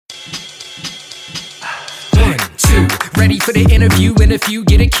ready for the interview. And if you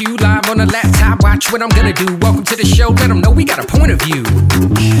get a cue live on a laptop, watch what I'm gonna do. Welcome to the show, let them know we got a point of view.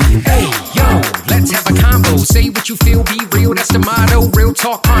 Hey, yo, let's have a combo. Say what you feel, be real, that's the motto. Real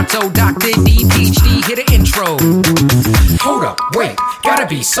talk pronto, Dr. D, PhD, hit an intro. Hold up, wait, gotta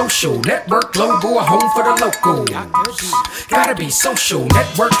be social. Network global, a home for the local. Gotta be social.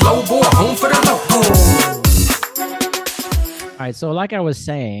 Network global, a home for the local. All right, so like I was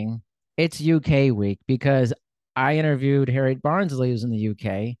saying, it's UK week because I interviewed Harriet Barnsley, who's in the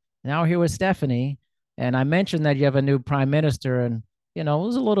UK. Now here with Stephanie, and I mentioned that you have a new prime minister, and it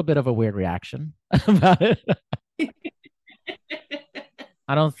was a little bit of a weird reaction about it.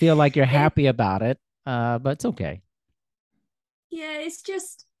 I don't feel like you're happy about it, but it's okay. Yeah, it's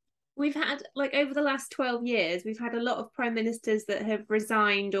just we've had over the last 12 years, we've had a lot of prime ministers that have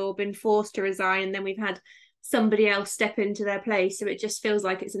resigned or been forced to resign, and then we've had somebody else step into their place. So it just feels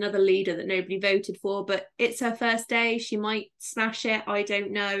like it's another leader that nobody voted for, but it's her first day. She might smash it. I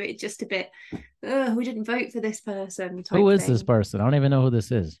don't know. It's just a bit, we didn't vote for this person. Who is this person? I don't even know who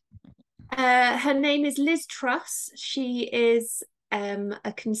this is. Her name is Liz Truss. She is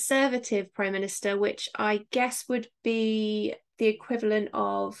a Conservative Prime Minister, which I guess would be the equivalent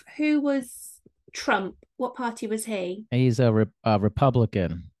of, who was Trump? What party was he? He's a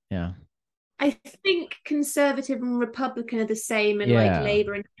Republican. Yeah. I think Conservative and Republican are the same, and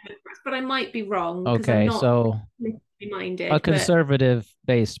Labour and Democrats, but I might be wrong. Okay, I'm not so minded, a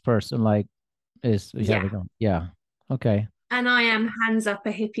conservative-based person is yeah. Okay. And I am hands up a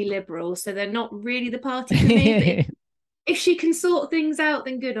hippie liberal, so they're not really the party for me. If she can sort things out,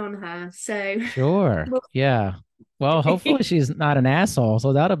 then good on her. So sure, yeah. Well, hopefully she's not an asshole,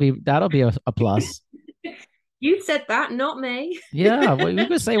 so that'll be a plus. You said that, not me. Yeah, we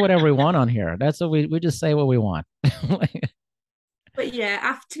can say whatever we want on here. That's what we just say what we want. But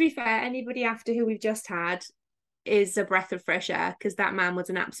yeah, to be fair, anybody after who we've just had is a breath of fresh air, because that man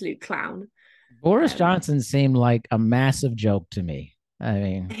was an absolute clown. Boris Johnson seemed like a massive joke to me. I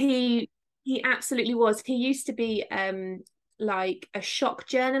mean, he absolutely was. He used to be like a shock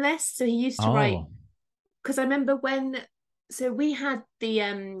journalist, so he used to write. Because I remember we had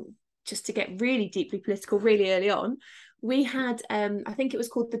the just to get really deeply political really early on, we had I think it was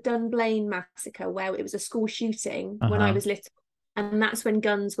called the Dunblane Massacre, where it was a school shooting when I was little, and that's when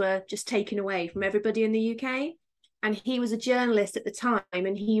guns were just taken away from everybody in the UK. And he was a journalist at the time,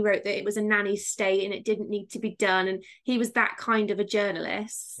 and he wrote that it was a nanny state and it didn't need to be done, and he was that kind of a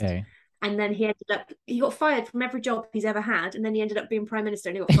journalist. Okay. And then he got fired from every job he's ever had, and then he ended up being prime minister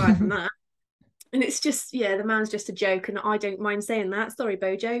and he got fired from that. And it's just, the man's just a joke, and I don't mind saying that. Sorry,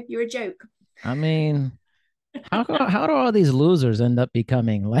 Bojo, you're a joke. I mean, how do all these losers end up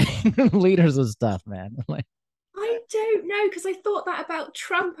becoming leaders of stuff, man? I don't know, because I thought that about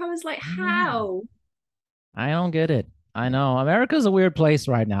Trump. I was like, how? I don't get it. I know America's a weird place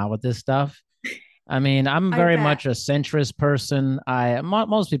right now with this stuff. I mean, I'm very much a centrist person.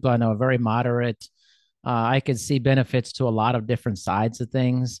 Most people I know are very moderate. I can see benefits to a lot of different sides of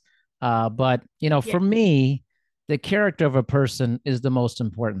things. But for me, the character of a person is the most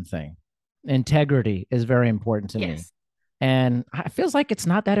important thing. Integrity is very important to me. And it feels like it's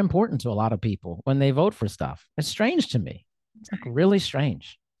not that important to a lot of people when they vote for stuff. It's strange to me. It's really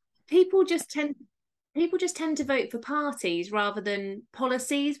strange. People just tend to vote for parties rather than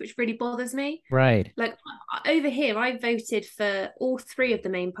policies, which really bothers me. Right. Like over here, I voted for all three of the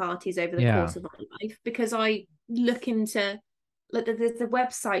main parties over the course of my life, because I look into there's the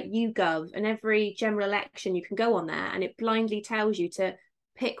website YouGov, and every general election you can go on there and it blindly tells you to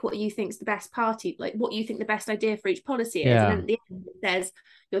pick what you think's the best party, like what you think the best idea for each policy is. And then at the end it says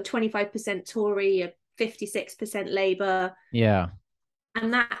you're 25% Tory, you're 56% Labour. Yeah.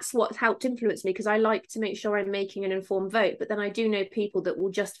 And that's what's helped influence me, because I like to make sure I'm making an informed vote. But then I do know people that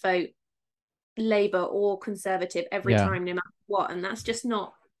will just vote Labour or Conservative every time, no matter what. And that's just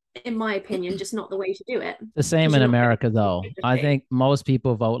not, in my opinion, just not the way to do it. The same in America, though. I think most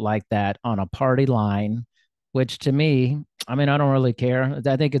people vote like that on a party line, which to me, I mean, I don't really care.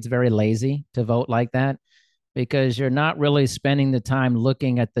 I think it's very lazy to vote like that, because you're not really spending the time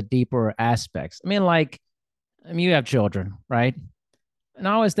looking at the deeper aspects. I mean, you have children, right? And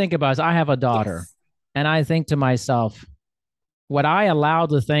I always think about I have a daughter, and I think to myself, would I allow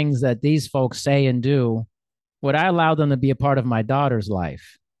the things that these folks say and do, would I allow them to be a part of my daughter's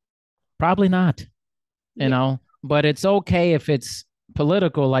life? Probably not, you know, but it's okay if it's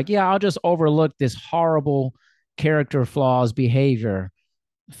political. I'll just overlook this horrible character flaws behavior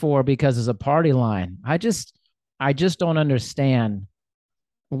because it's a party line. I just don't understand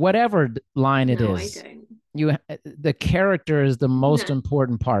whatever line it is. The character is the most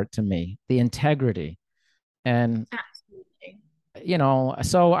important part to me, the integrity. And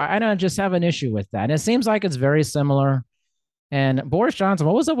so I don't just have an issue with that. And it seems like it's very similar. And Boris Johnson,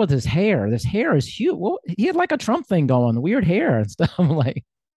 what was up with his hair? This hair is huge. Well, he had like a Trump thing going, weird hair and stuff. I'm like,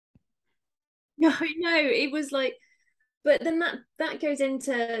 No, I know. It was like, but then that goes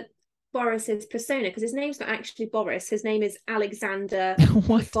into Boris's persona because his name's not actually Boris. His name is Alexander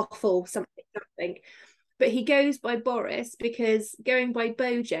what? Kerfuffle, something. But he goes by Boris because going by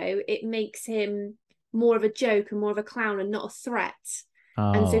Bojo, it makes him more of a joke and more of a clown and not a threat.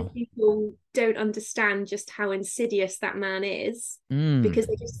 And so Oh, people don't understand just how insidious that man is because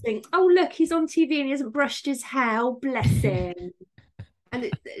they mm. just think, oh, look, he's on TV and he hasn't brushed his hair. Oh, bless him. And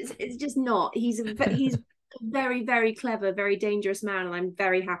it's just not. He's a very, very clever, very dangerous man. And I'm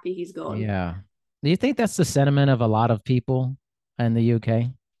very happy he's gone. Yeah. Do you think that's the sentiment of a lot of people in the UK?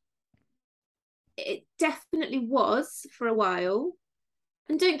 It definitely was for a while.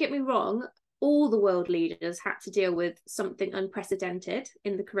 And don't get me wrong, all the world leaders had to deal with something unprecedented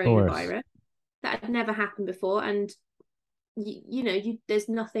in the Of course. coronavirus that had never happened before. And there's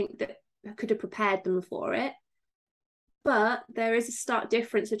nothing that could have prepared them for it. But there is a stark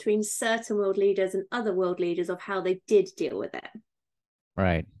difference between certain world leaders and other world leaders of how they did deal with it.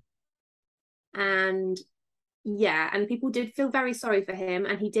 Right. And yeah, and people did feel very sorry for him.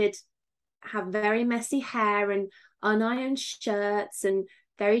 And he did have very messy hair and unironed shirts and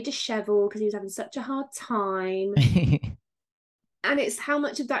very disheveled because he was having such a hard time. And it's how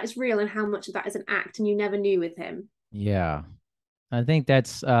much of that is real and how much of that is an act, and you never knew with him. Yeah. I think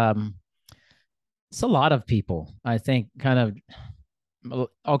that's it's a lot of people. I think kind of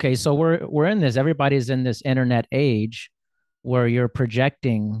okay, so we're in this, everybody's in this internet age where you're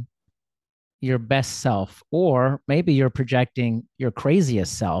projecting your best self, or maybe you're projecting your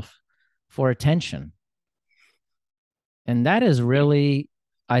craziest self for attention. And that is Yeah. really,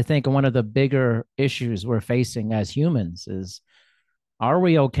 I think, one of the bigger issues we're facing as humans is, are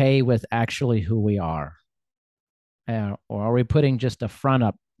we okay with actually who we are? Or are we putting just a front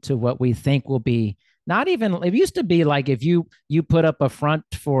up to what we think will be? Not even, it used to be like if you put up a front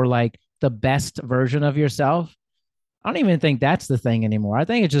for like the best version of yourself. I don't even think that's the thing anymore. I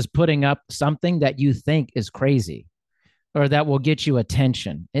think it's just putting up something that you think is crazy or that will get you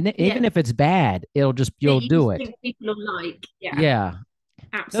attention. And Yeah. even if it's bad, That you'll you do just it. think people will like. Yeah, Yeah.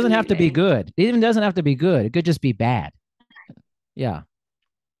 It doesn't have to be absolutely. good. It even doesn't have to be good. It could just be bad. Yeah.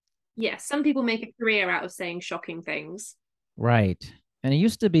 Yeah, some people make a career out of saying shocking things. Right. And it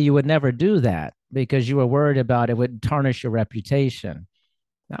used to be you would never do that because you were worried about it would tarnish your reputation.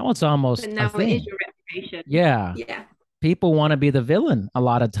 Now it's But almost a now it is thing. your reputation. Yeah. Yeah. People want to be the villain a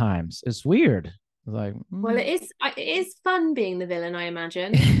lot of times. It's weird. It's like, Well, it is fun being the villain, I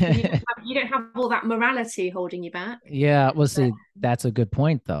imagine, because you don't have all that morality holding you back. yeah. Well, see, that's a good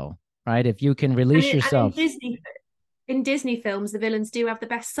point, though, right? If you can And, release it, and yourself, in Disney films, the villains do have the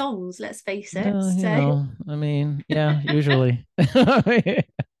best songs. Let's face it. So, I mean, yeah, usually.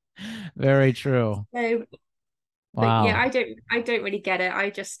 Very true. so, but yeah, Wow. I don't really get it.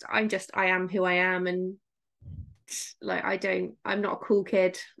 I am who I am, and like I'm not a cool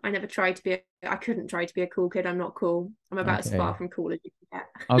kid. I couldn't try to be a cool kid. I'm not cool. I'm about as Okay. far from cool as you can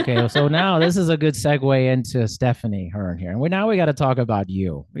Okay. get. So now this is a good segue into Stephanie Hurne here. And now we got to talk about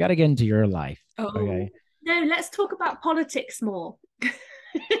you. We got to get into your life. Oh Okay. no, let's talk about politics more.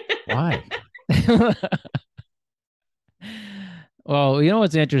 Why? Well, you know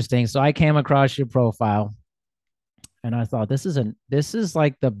what's interesting? So I came across your profile and I thought this is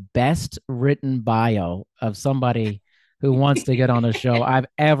like the best written bio of somebody who wants to get on a show I've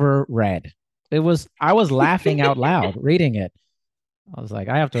ever read. I was laughing out loud reading it. I was like,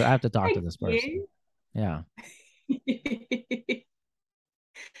 I have to talk to Thank this person. you. Yeah.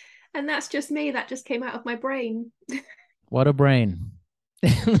 And that's just me. That just came out of my brain. What a brain.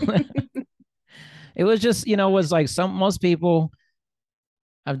 It was just, was like most people,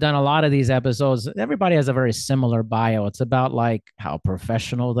 I've done a lot of these episodes. Everybody has a very similar bio. It's about like how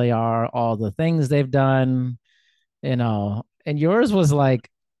professional they are, all the things they've done, and yours was like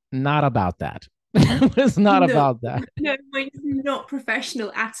not about that. It was not No, about that. no, mine's not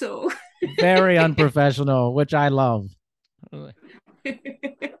professional at all. Very unprofessional, which I love.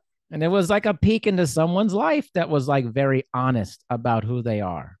 And it was like a peek into someone's life that was like very honest about who they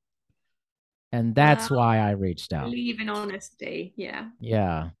are. And Well, that's why I reached out. believe in honesty. Yeah.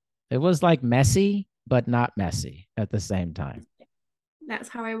 Yeah. It was like messy, but not messy at the same time. That's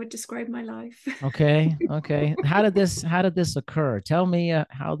how I would describe my life. Okay. Okay. How did this occur? Tell me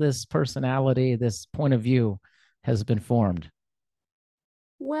how this personality, this point of view has been formed.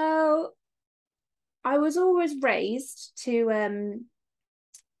 Well, I was always raised to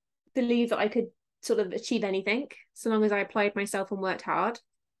believe that I could sort of achieve anything so long as I applied myself and worked hard.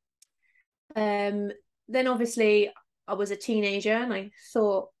 Then obviously I was a teenager and I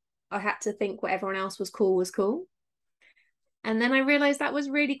thought I had to think what everyone else was cool was cool. And then I realized that was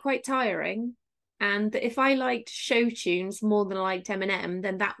really quite tiring. And that if I liked show tunes more than I liked Eminem,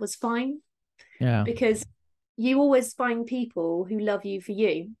 then that was fine. Yeah. Because you always find people who love you for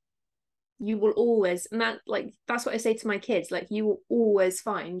you. You will always, and that, like, that's what I say to my kids, like, you will always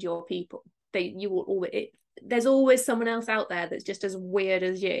find your people. You will always, there's always someone else out there that's just as weird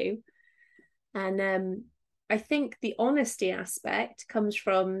as you. And I think the honesty aspect comes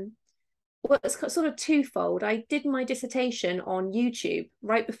from, well, it's sort of twofold. I did my dissertation on YouTube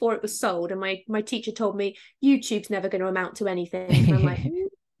right before it was sold, and my teacher told me YouTube's never going to amount to anything. And I'm like,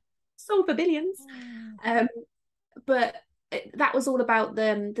 sold for billions. But that was all about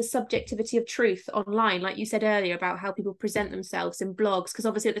the subjectivity of truth online, like you said earlier, about how people present themselves in blogs. Because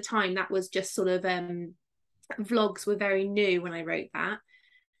obviously at the time that was just sort of vlogs were very new when I wrote that,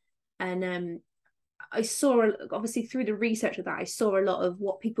 and I saw, obviously through the research of that, I saw a lot of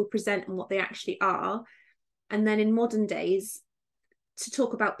what people present and what they actually are. And then in modern days, to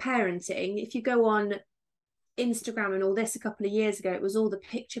talk about parenting, if you go on Instagram and all this a couple of years ago, it was all the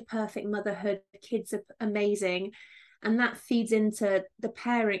picture perfect motherhood, kids are amazing. And that feeds into the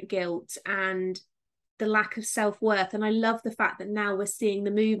parent guilt and the lack of self-worth. And I love the fact that now we're seeing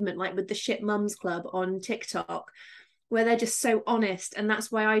the movement, like with the Shit Mums Club on TikTok, where they're just so honest. And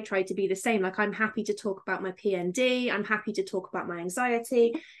that's why I try to be the same. Like, I'm happy to talk about my PND. I'm happy to talk about my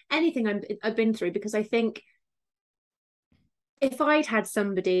anxiety, anything I've been through, because I think if I'd had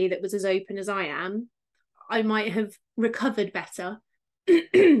somebody that was as open as I am, I might have recovered better,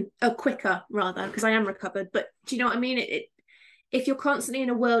 or quicker rather, because I am recovered. But do you know what I mean? If you're constantly in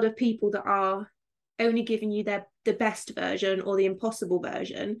a world of people that are only giving you the best version or the impossible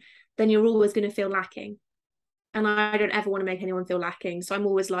version, then you're always going to feel lacking. And I don't ever want to make anyone feel lacking. So I'm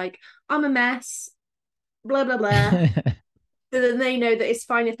always like, I'm a mess, blah, blah, blah. So then they know that it's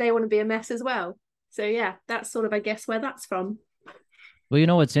fine if they want to be a mess as well. So yeah, that's sort of, I guess, where that's from. Well, you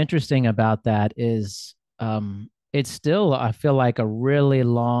know, what's interesting about that is it's still, I feel like, a really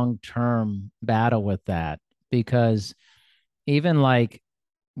long-term battle with that, because even like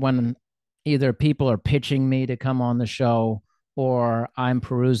when either people are pitching me to come on the show or I'm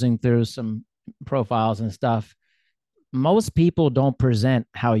perusing through some profiles and stuff, most people don't present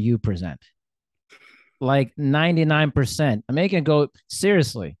how you present. Like 99%. I mean, it can go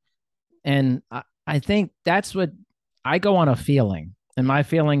seriously. And I think that's what I go on, a feeling. And my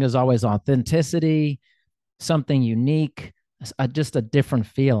feeling is always authenticity, something unique, just a different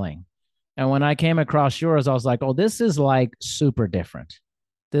feeling. And when I came across yours, I was like, oh, this is like super different.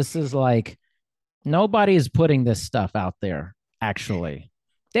 This is like, nobody is putting this stuff out there, actually.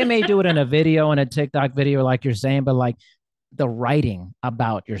 They may do it in a video, in a TikTok video, like you're saying, but like the writing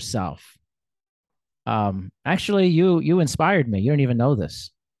about yourself. Actually, you inspired me. You don't even know this.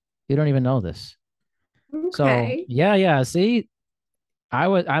 You don't even know this. Okay. So yeah. See,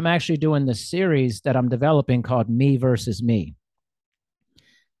 I'm actually doing this series that I'm developing called Me versus Me.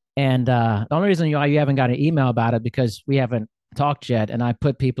 And the only reason you haven't got an email about it because we haven't talked yet, and I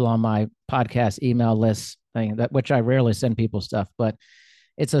put people on my podcast email list thing, which I rarely send people stuff, but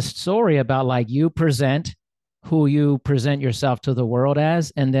it's a story about like you present who you present yourself to the world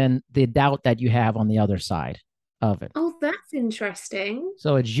as, and then the doubt that you have on the other side of it. Oh, that's interesting.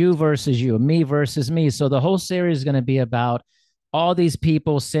 So it's you versus you, me versus me. So the whole series is going to be about all these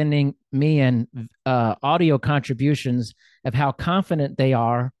people sending me in audio contributions of how confident they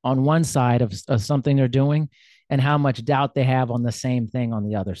are on one side of something they're doing and how much doubt they have on the same thing on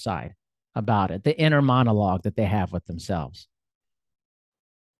the other side about it, the inner monologue that they have with themselves.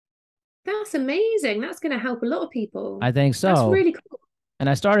 That's amazing. That's going to help a lot of people. I think so. That's really cool. And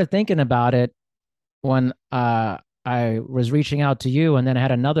I started thinking about it when I was reaching out to you, and then I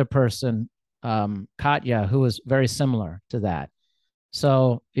had another person, Katya, who was very similar to that.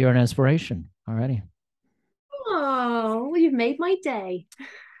 So you're an inspiration already. Oh, well, you've made my day.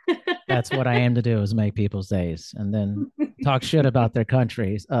 That's what I aim to do, is make people's days and then talk shit about their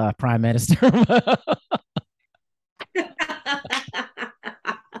country's prime minister.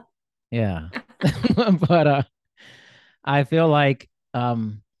 Yeah. But I feel like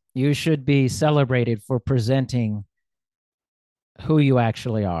you should be celebrated for presenting who you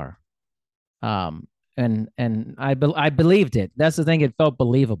actually are. And I believed it. That's the thing. It felt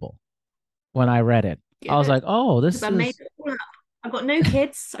believable when I read it. Yeah. I was like, oh, this is. Made it all up. I've got no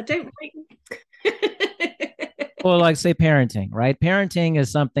kids. I don't. Well, like say parenting, right? Parenting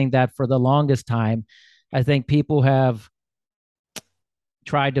is something that for the longest time, I think people have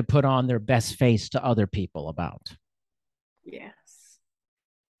tried to put on their best face to other people about. Yes.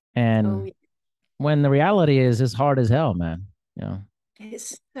 Oh, And yeah. when the reality is, it's hard as hell, man. You know.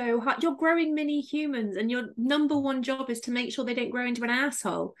 It's so hard. You're growing mini humans, and your number one job is to make sure they don't grow into an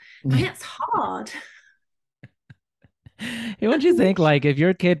asshole. And that's hard. Don't you think like if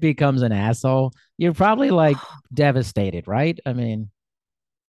your kid becomes an asshole, you're probably like devastated, right? I mean,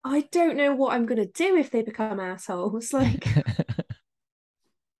 I don't know what I'm gonna do if they become assholes. Like, do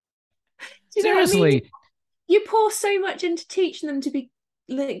you know what I mean? seriously, You pour so much into teaching them to be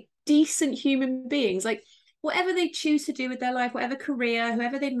like decent human beings. Like, whatever they choose to do with their life, whatever career,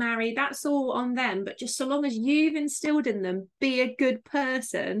 whoever they marry, that's all on them. But just so long as you've instilled in them, be a good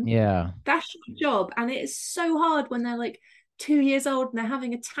person, yeah, that's your job. And it is so hard when they're like 2 years old and they're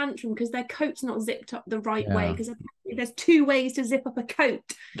having a tantrum because their coat's not zipped up the right way. yeah, Because there's two ways to zip up a coat.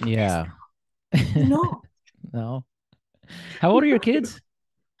 yeah. There's not. No. How old are your kids?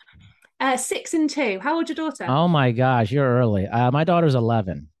 6 and 2. How old's your daughter? Oh my gosh, you're early. My daughter's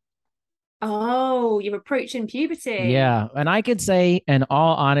 11. Oh, you're approaching puberty. Yeah. And I could say, in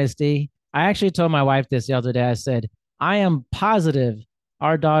all honesty, I actually told my wife this the other day. I said, I am positive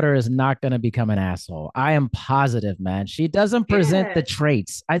our daughter is not going to become an asshole. I am positive, man. She doesn't present the Good.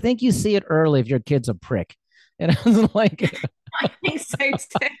 traits. I think you see it early if your kid's a prick. And I was like, I think so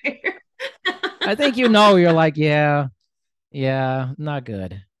too. I think you know, you're like, yeah, yeah, not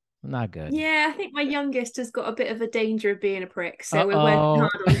good. Not good. Yeah, I think my youngest has got a bit of a danger of being a prick, so we're working Uh-oh.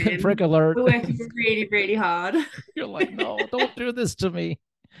 hard on Prick him. alert. We're working really, really hard. You're like, no, don't do this to me.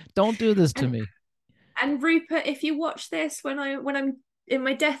 Don't do this to And me. and Rupert, if you watch this when I'm in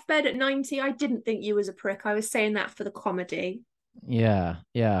my deathbed at 90, I didn't think you was a prick. I was saying that for the comedy. Yeah,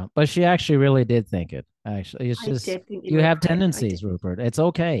 yeah. But she actually really did think it. Actually, it's I just did think you you were a have prick. I did. tendencies, Rupert. It's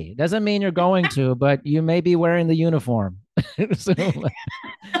okay. Doesn't mean you're going to, but you may be wearing the uniform. So, like,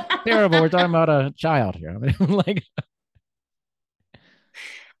 terrible. We're talking about a child here. I mean, like,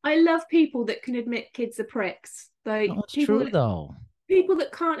 I love people that can admit kids are pricks. no, Like it's people true that though. people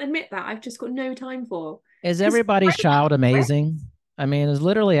that can't admit that, I've just got no time for. Is Because everybody's child amazing? I mean, is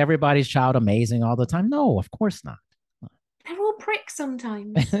literally everybody's child amazing all the time? No, of course not. they're all pricks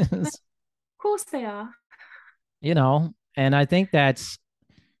sometimes. Like, of course they are. You know, and I think that's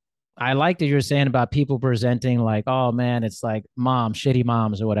I like that you're saying about people presenting like, oh man, it's like mom, shitty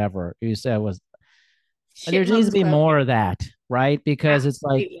moms or whatever you said was there Shit needs to mums be quote. more of that, right? Because it's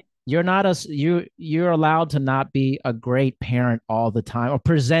like Absolutely. you're allowed to not be a great parent all the time or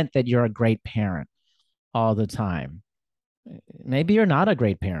present that you're a great parent all the time. Maybe you're not a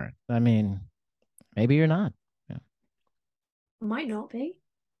great parent. I mean, maybe you're not. Yeah. Might not be.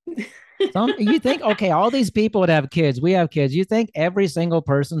 Some you think, okay, all these people that have kids, we have kids. You think every single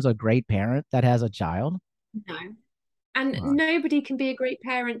person's a great parent that has a child? No. Come And on. nobody can be a great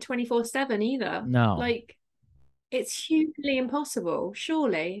parent 24/7 either. No, Like, it's hugely impossible,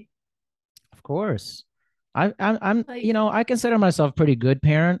 surely. of course. I'm Like, I consider myself a pretty good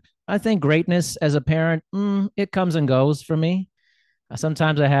parent. I think greatness as a parent, it comes and goes for me.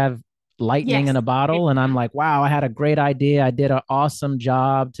 Sometimes I have lightning in yes. a bottle and I'm like, wow, I had a great idea. I did an awesome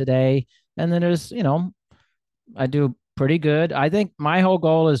job today. And then there's, I do pretty good. I think my whole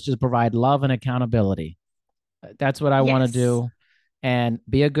goal is to provide love and accountability. That's what I want to Yes. do and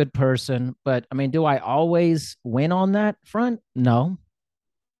be a good person. But I mean, do I always win on that front? No,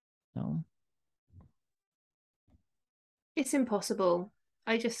 no. It's impossible.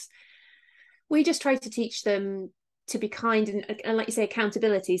 I just we just try to teach them to be kind and like you say,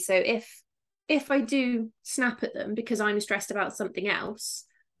 accountability. So if I do snap at them because I'm stressed about something else,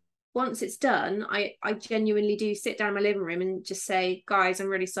 once it's done, I genuinely do sit down in my living room and just say, guys, I'm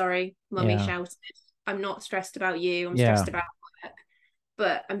really sorry. Mummy Yeah, shouted. I'm not stressed about you. I'm yeah, stressed about work,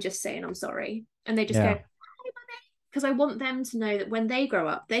 but I'm just saying I'm sorry. And they just go, yeah. "Hey, because I want them to know that when they grow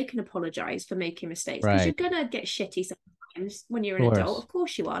up, they can apologize for making mistakes because you're Right. gonna get shitty sometimes when you're Of an adult. course. Of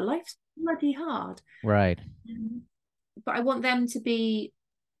course you are. Life's bloody hard. Right. But I want them to be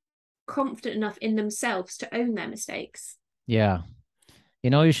confident enough in themselves to own their mistakes. Yeah. You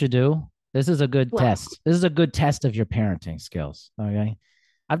know what you should do? This is a good Well, test. This is a good test of your parenting skills. Okay.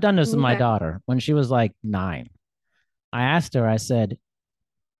 I've done this with my okay. daughter when she was like 9. I asked her, I said,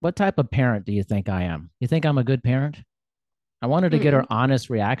 what type of parent do you think I am? You think I'm a good parent? I wanted to get her Mm. honest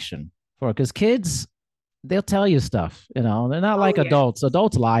reaction for it because kids, they'll tell you stuff. They're not Oh like yeah. adults.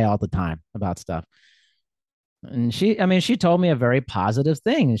 Adults lie all the time about stuff. And I mean, she told me a very positive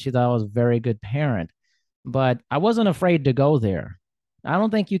thing and she thought I was a very good parent, but I wasn't afraid to go there. I don't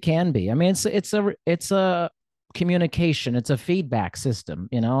think you can be. I mean, it's a communication, it's a feedback system.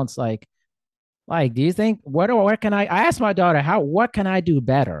 It's like Like, do you think what can I asked my daughter, how what can I do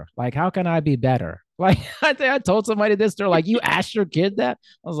better? Like, how can I be better? Like, I think I told somebody this, they're like, you asked your kid that?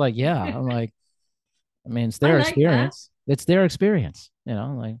 I was like, yeah. I'm like, I mean, it's I their like that. experience. It's their experience,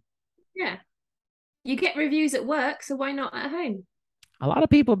 like Yeah. You get reviews at work, so why not at home? a lot of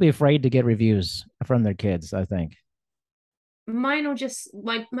people be afraid to get reviews from their kids, I think. Mine will just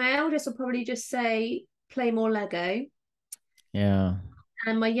my eldest will probably just say play more Lego. Yeah.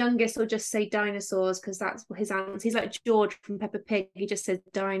 And my youngest will just say dinosaurs because that's what his answer. He's like George from Peppa Pig. He just says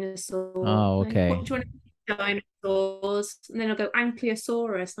dinosaur. Oh, Like, what okay. do you want to dinosaurs? And then I'll go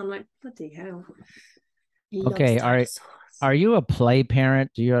Ankylosaurus. And I'm like, bloody hell. He loves Okay. dinosaurs. Are you a play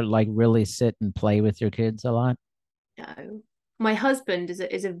parent? Do you like really sit and play with your kids a lot? No. My husband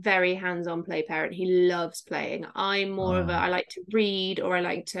is a very hands-on play parent. He loves playing. I'm more of a Uh, I like to read or I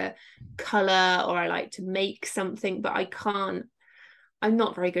like to color or I like to make something, but I can't. I'm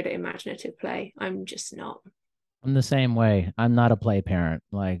not very good at imaginative play. I'm just not. I'm the same way. I'm not a play parent.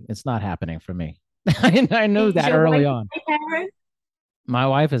 Like, it's not happening for me. I knew Is that your early wife on. a play parent? My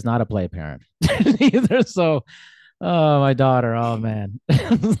wife is not a play parent either. So, oh, my daughter. Oh man,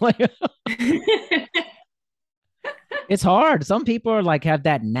 it's like it's hard. Some people are like have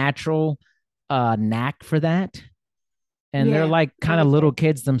that natural knack for that, and they're Yeah, like kind I of little do.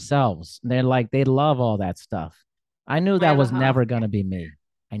 kids themselves. They're like they love all that stuff. I knew My that other was half. never gonna be me.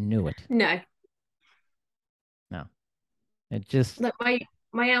 I knew it. No, No, it just look,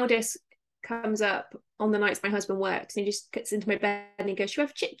 my eldest comes up on the nights my husband works, and he just gets into my bed and he goes, "Should we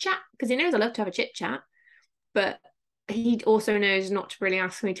have a chit chat?" Because he knows I love to have a chit chat, but he also knows not to really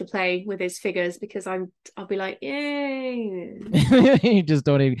ask me to play with his figures because I'll be like, "Yay!" you just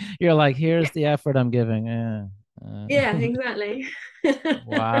don't even. You're like, here's the effort I'm giving. Yeah, exactly.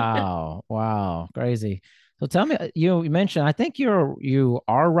 Wow, wow, crazy. So tell me, you mentioned I think you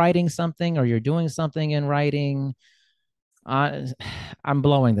are writing something or you're doing something in writing. Uh, I'm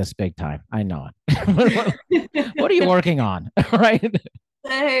blowing this big time. I know it. What are you working on? Right?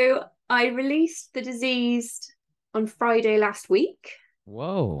 So I released The Diseased on Friday last week,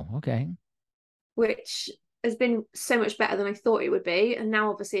 Whoa. Okay. which has been so much better than I thought it would be. And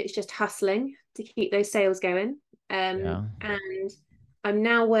now obviously it's just hustling to keep those sales going. Yeah. And I'm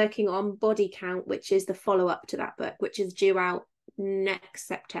now working on Body Count, which is the follow-up to that book, which is due out next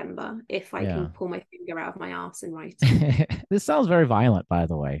September if I can Yeah. pull my finger out of my ass and write it. This sounds very violent, by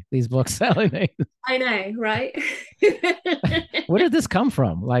the way. These books selling. I know, right? Where did this come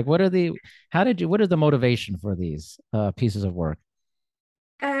from? Like, what is the motivation for these pieces of work?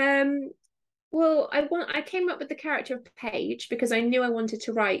 um Well, I came up with the character of Paige because I knew I wanted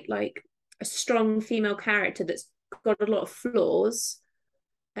to write like a strong female character that's got a lot of flaws.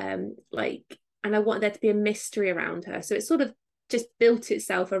 Like and I wanted there to be a mystery around her. So it sort of just built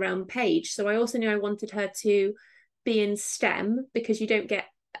itself around Paige. So I also knew I wanted her to be in STEM because you don't get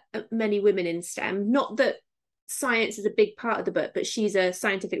many women in STEM. Not that science is a big part of the book, but she's a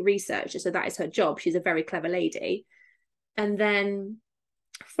scientific researcher, so that is her job. She's a very clever lady. And then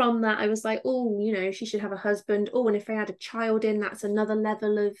from that, I was like, oh, she should have a husband. Oh, and if I had a child in, that's another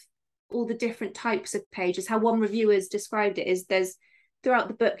level of all the different types of pages. How one reviewer has described it is there's throughout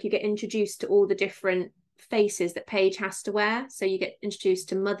the book, you get introduced to all the different faces that Paige has to wear. So you get introduced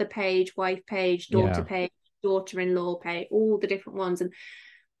to mother Page, wife Page, daughter Yeah. Page, daughter-in-law Page, all the different ones. And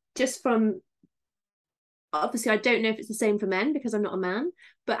just from obviously, I don't know if it's the same for men because I'm not a man,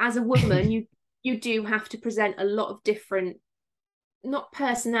 but as a woman, you do have to present a lot of different not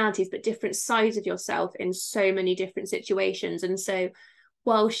personalities but different sides of yourself in so many different situations. And so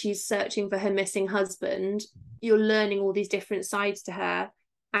while she's searching for her missing husband, you're learning all these different sides to her,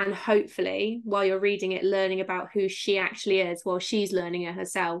 and hopefully while you're reading it learning about who she actually is while she's learning it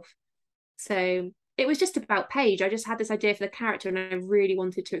herself. So it was just about Paige. I just had this idea for the character and I really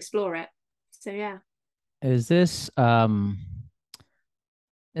wanted to explore it. So yeah. Is this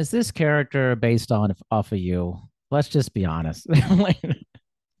character based on off of you? Let's just be honest.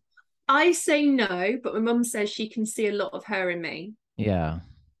 I say no, but my mum says she can see a lot of her in me. Yeah.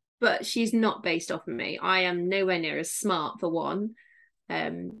 But she's not based off of me. I am nowhere near as smart for one,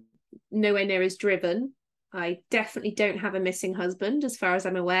 um, nowhere near as driven. I definitely don't have a missing husband, as far as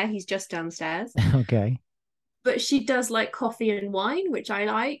I'm aware. He's just downstairs. Okay. But she does like coffee and wine, which I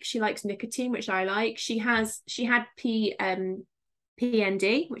like. She likes nicotine, which I like. She had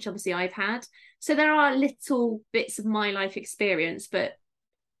PND, which obviously I've had. So there are little bits of my life experience, but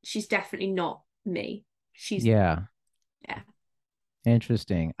she's definitely not me. She's Yeah. yeah.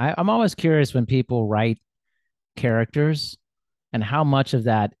 Interesting. I'm always curious when people write characters and how much of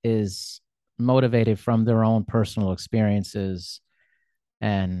that is motivated from their own personal experiences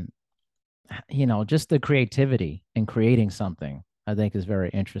and just the creativity in creating something, I think is very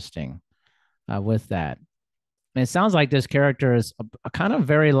interesting with that. And it sounds like this character is a kind of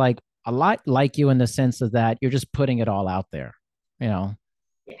very like a lot like you in the sense of that you're just putting it all out there, you know?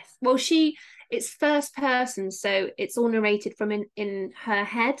 Yes. Well, it's first person, so it's all narrated from in her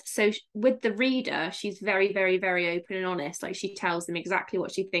head. So with the reader, she's very, very, very open and honest. Like she tells them exactly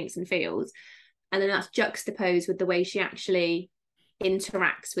what she thinks and feels. And then that's juxtaposed with the way she actually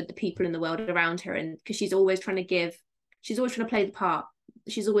interacts with the people in the world around her. And because she's always trying to play the part.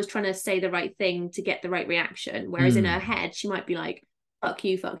 She's always trying to say the right thing to get the right reaction. Whereas in her head, she might be like, fuck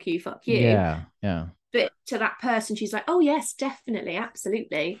you, fuck you, fuck you. Yeah, yeah. But to that person, she's like, oh, yes, definitely,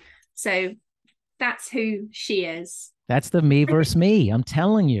 absolutely. So that's who she is. That's the me versus me. I'm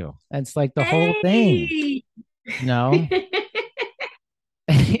telling you. That's like the whole thing. No.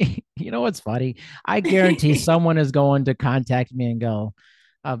 You know what's funny? I guarantee someone is going to contact me and go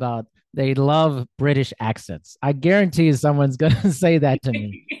about they love British accents. I guarantee someone's going to say that to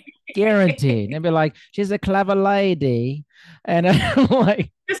me. Guaranteed. They'll be like, she's a clever lady. And I'm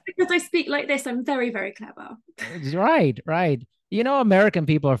like, just because I speak like this, I'm very, very clever. Right, right. American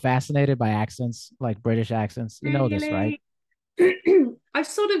people are fascinated by accents, like British accents. You know this, right? I've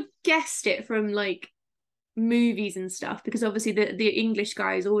sort of guessed it from like movies and stuff, because obviously the English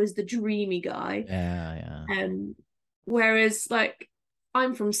guy is always the dreamy guy. Yeah, yeah. Whereas like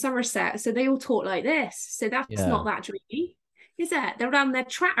I'm from Somerset, so they all talk like this. So that's not that dreamy, is it? They're around their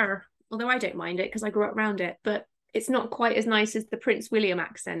tratter, although I don't mind it because I grew up around it, but it's not quite as nice as the Prince William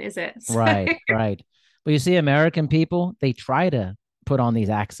accent, is it? So... Right, right. But you see, American people, they try to put on these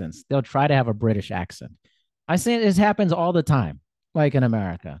accents. They'll try to have a British accent. I see this happens all the time, like in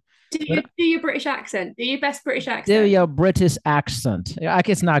America. Do your British accent. Do your best British accent. Do your British accent.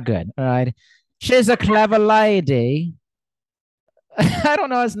 It's not good, all right? She's a clever lady. I don't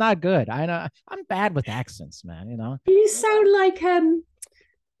know. It's not good. I know. I'm bad with accents, man, You sound like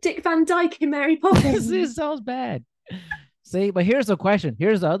Dick Van Dyke in Mary Poppins. This sounds bad. See, but here's the question.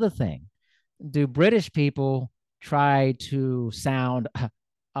 Here's the other thing. Do British people try to sound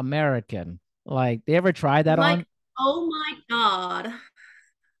American? Like, they ever try that on? Oh my God.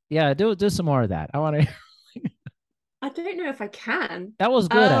 Yeah, do some more of that. I want to. I don't know if I can. That was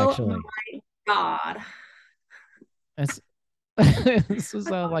good, actually. Oh my God. This is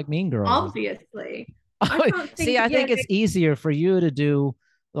like Mean Girls. Obviously. I think it's easier for you to do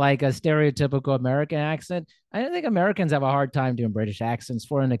like a stereotypical American accent. I don't think Americans have a hard time doing British accents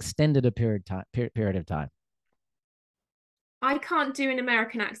for an extended period of time. I can't do an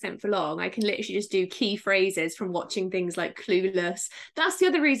American accent for long. I can literally just do key phrases from watching things like Clueless. That's the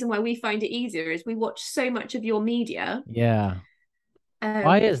other reason why we find it easier, is we watch so much of your media. Yeah.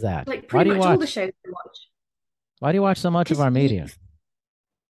 Why is that? Like pretty much all the shows we watch. Why do you watch so much of our media?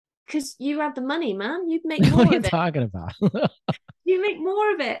 Because you have the money, man. You make more of it. What are you of talking about? You make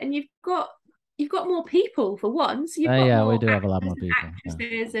more of it, and you've got more people for once. You've got we do have a lot more people.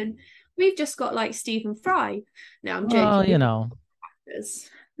 Actresses, and we've just got like Stephen Fry. No, I'm joking. Well,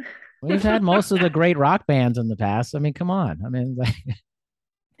 we've had most of the great rock bands in the past. I mean, come on. I mean,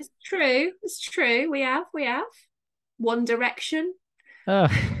 it's true. It's true. We have One Direction.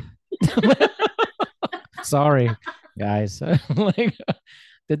 Sorry, guys.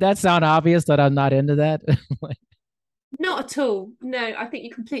 Did that sound obvious that I'm not into that? Not at all. No, I think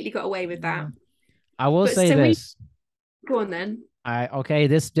you completely got away with that. I will say this. Go on then.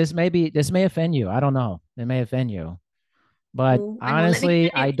 This may offend you. I don't know. It may offend you. But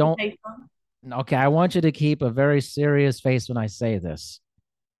honestly, I don't. Okay, I want you to keep a very serious face when I say this.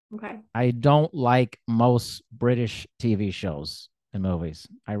 Okay. I don't like most British TV shows and movies.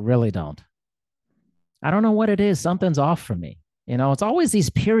 I really don't. I don't know what it is. Something's off for me. It's always these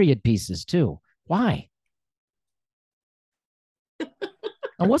period pieces too. Why?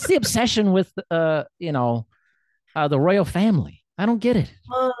 And what's the obsession with, the royal family? I don't get it.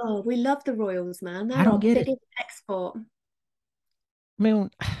 Oh, we love the royals, man. I don't get it. Export. I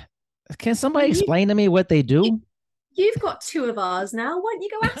mean, can somebody explain to me what they do? You've got two of ours now. Why don't you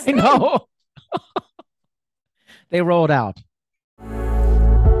go ask them? I know. They rolled out.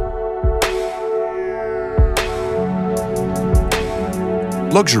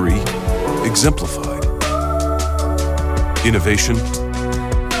 Luxury exemplified. Innovation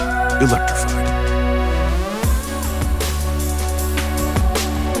electrified.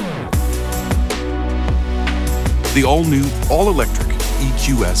 The all-new, all-electric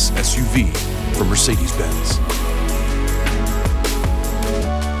EQS SUV from Mercedes-Benz.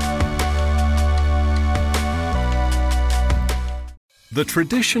 The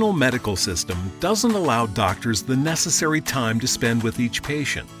traditional medical system doesn't allow doctors the necessary time to spend with each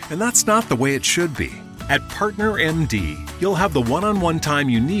patient, and that's not the way it should be. At Partner MD, you'll have the one-on-one time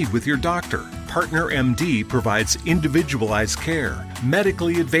you need with your doctor. Partner MD provides individualized care,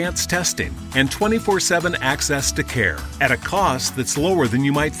 medically advanced testing, and 24/7 access to care at a cost that's lower than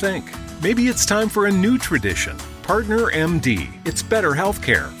you might think. Maybe it's time for a new tradition. Partner MD. It's better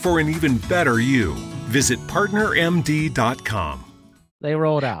healthcare for an even better you. Visit partnermd.com. They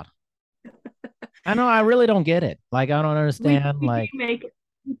rolled out. I know, I really don't get it. Like, I don't understand.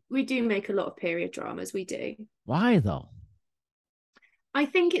 We do make a lot of period dramas. We do. Why though? I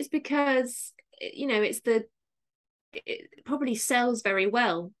think it's because, it probably sells very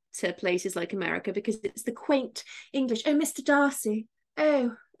well to places like America because it's the quaint English. Oh, Mr. Darcy.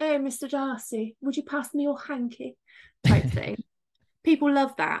 Oh, Mr. Darcy, would you pass me your hanky? Type thing. People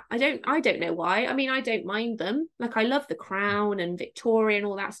love that. I don't know why. I mean, I don't mind them. Like, I love The Crown and Victoria and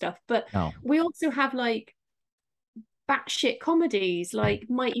all that stuff. But we also have like batshit comedies like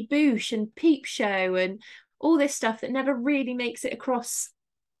Mighty Boosh and Peep Show and all this stuff that never really makes it across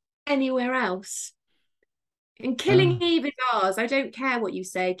anywhere else. And Killing Eve is ours. I don't care what you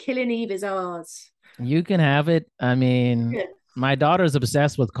say. Killing Eve is ours. You can have it. I mean, my daughter's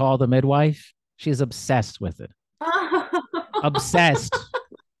obsessed with Call the Midwife. She's obsessed with it. Obsessed.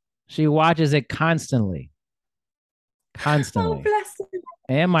 She watches it constantly. Oh, bless her.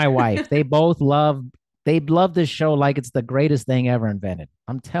 And my wife. They love this show like it's the greatest thing ever invented.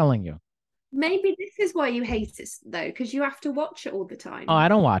 I'm telling you. Maybe this is why you hate it though, because you have to watch it all the time. Oh, I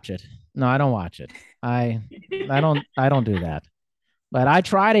don't watch it. No, I don't watch it. I don't do that. But I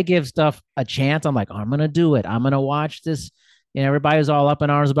try to give stuff a chance. I'm like, I'm gonna do it. I'm gonna watch this. Everybody was all up in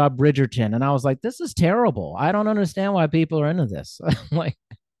arms about Bridgerton, and I was like, this is terrible. I don't understand why people are into this. I'm like,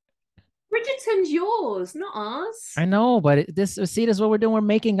 Bridgerton's yours, not ours. I know, but this is what we're doing. We're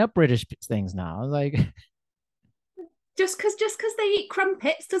making up British things now. I was like, just because they eat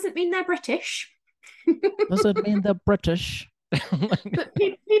crumpets doesn't mean they're British. Doesn't mean they're British. But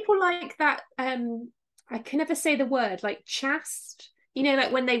people like that. I can never say the word, like chaste.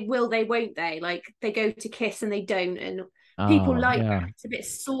 Like when they will, they won't. They like they go to kiss and they don't, and people like that. It's a bit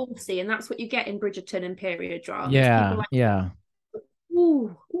saucy, and that's what you get in Bridgerton and period dramas.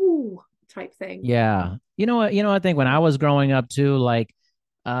 Ooh, type thing. Yeah. You know what? I think when I was growing up too, like,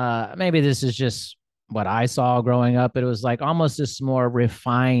 maybe this is just what I saw growing up. It was like almost this more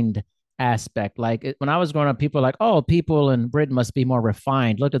refined aspect. Like when I was growing up, people were like, oh, people in Britain must be more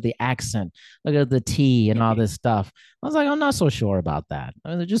refined. Look at the accent, look at the tea and all this stuff. I was like, I'm not so sure about that. I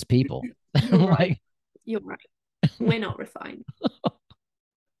mean, they're just people. You're right. You're right. We're not refined.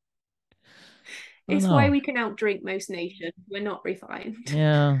 It's why we can outdrink most nations. We're not refined.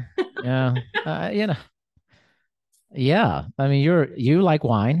 Yeah. Yeah. I mean, you like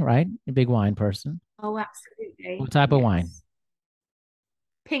wine, right? You're a big wine person. Oh, absolutely. What type of wine?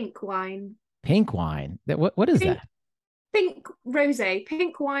 Pink wine. Pink wine. What is that? Pink rosé.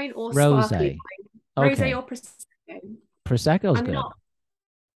 Pink wine or sparkly wine. Okay. Rosé or prosecco. Prosecco's good.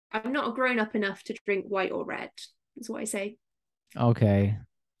 I'm not grown up enough to drink white or red. Is what I say. Okay.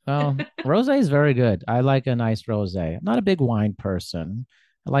 Well, rosé is very good. I like a nice rosé. I'm not a big wine person.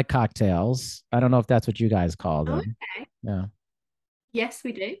 I like cocktails. I don't know if that's what you guys call them. Okay. Yeah. Yes,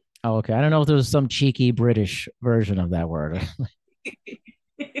 we do. Oh, okay. I don't know if there was some cheeky British version of that word.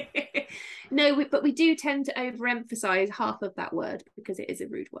 No, but we do tend to overemphasize half of that word because it is a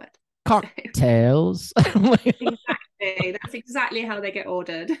rude word. Cocktails. Exactly. That's exactly how they get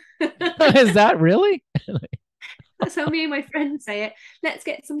ordered. Is that really? That's how me and my friends say it. Let's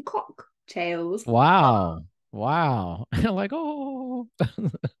get some cocktails. Wow. Like, oh.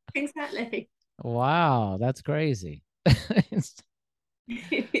 Exactly. Wow, that's crazy.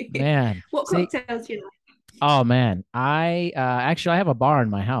 Man. What cocktails do you like? Oh man, I actually I have a bar in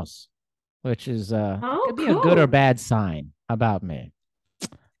my house, which is could be cool. a good or bad sign about me.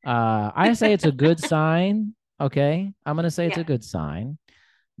 I say it's a good sign. Okay, I'm gonna say it's a good sign,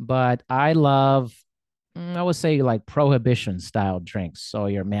 but I love, I would say like prohibition style drinks. So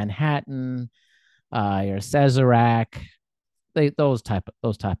your Manhattan, your Sazerac, those type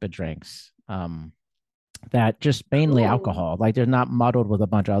of drinks. That just mainly alcohol, like they're not muddled with a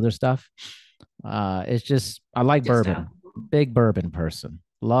bunch of other stuff. It's just I like just bourbon. Big bourbon person.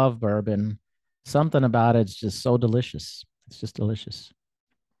 Love bourbon. Something about it's just so delicious. It's just delicious.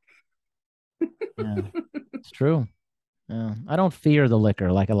 Yeah, it's true. Yeah, I don't fear the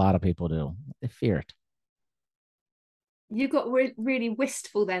liquor like a lot of people do. I fear it. You got really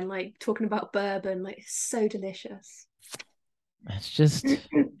wistful then, like talking about bourbon, like it's so delicious. It's just,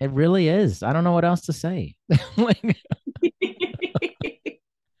 it really is. I don't know what else to say. Like,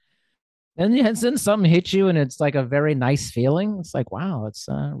 And then something hits you and it's like a very nice feeling. It's like, wow, it's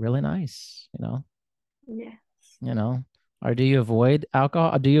really nice, Yeah. you know. Or do you avoid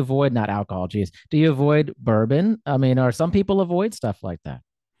alcohol? Do you avoid not alcohol? Geez, do you avoid bourbon? I mean, or some people avoid stuff like that?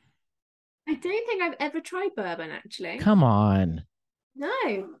 I don't think I've ever tried bourbon actually. Come on, No,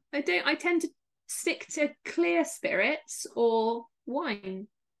 I don't. I tend to stick to clear spirits or wine.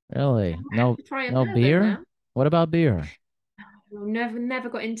 I really? might have No, to try a no bourbon beer. now. What about beer? I've never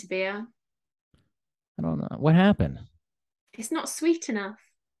got into beer. I don't know. What happened? It's not sweet enough,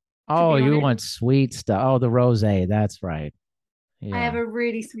 to Oh, be you honest. want sweet stuff. Oh, the rosé. That's right. I have Yeah. a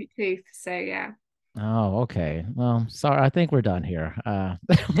really sweet tooth, so yeah. Oh, okay. Well, sorry. I think we're done here.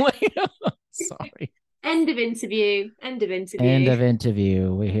 Sorry. End of interview. End of End interview. of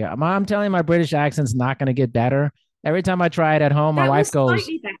interview. We hear. I'm telling you, my British accent's not going to get better. Every time I try it at home, my That wife was goes,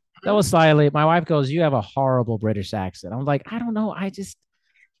 slightly "That better. was slightly." My wife goes, "You have a horrible British accent." I'm like, I don't know. I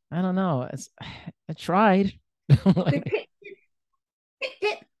don't know. I tried. What the Like,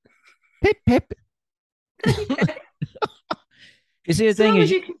 pip. pip pip. You see, the So thing long as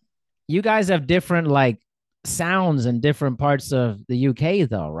is, you can. you guys have different like sounds in different parts of the UK,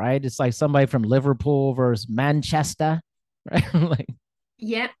 though, right? It's like somebody from Liverpool versus Manchester, right? Like,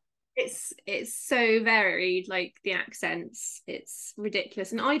 Yep. It's so varied, like the accents. It's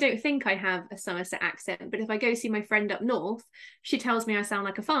ridiculous. And I don't think I have a Somerset accent, but if I go see my friend up north, she tells me I sound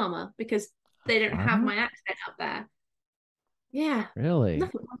like a farmer because they don't have farmer? my accent up there. Yeah. Really?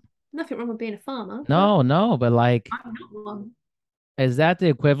 Nothing wrong with being a farmer, but No, no, but like, I'm not one. is that the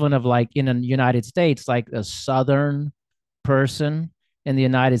equivalent of like in the United States, like a Southern person in the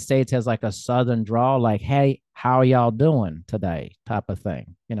United States has like a Southern drawl, like, hey, how y'all doing today? Type of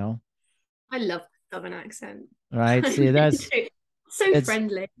thing, I love the southern accent. right? I See, really that's do. So it's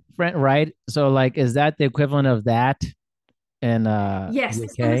friendly. right. So like, is that the equivalent of that in Yes,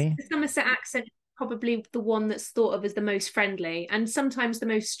 UK? The Somerset accent is probably the one that's thought of as the most friendly and sometimes the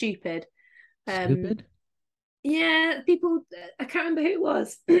most stupid. Um, Stupid? yeah, people, I can't remember who it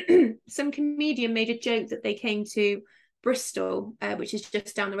was. Some comedian made a joke that they came to Bristol, which is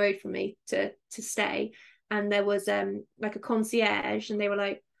just down the road from me, to stay. And there was like a concierge, and they were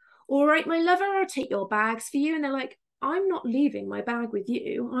like, "All right, my lover, I'll take your bags for you." And they're like, "I'm not leaving my bag with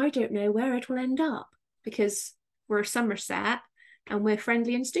you. I don't know where it will end up because we're Somerset and we're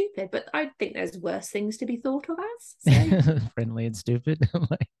friendly and stupid. But I think there's worse things to be thought of as. So Friendly and stupid.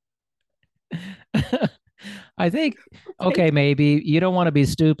 Like, I think okay, maybe you don't want to be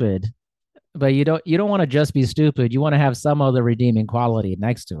stupid, but you don't want to just be stupid. You want to have some other redeeming quality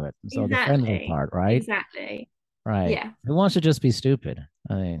next to it. So the friendly exactly, part, right? exactly. Right. Yeah, Who wants to just be stupid?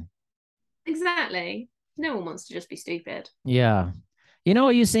 I mean, exactly. No one wants to just be stupid. yeah.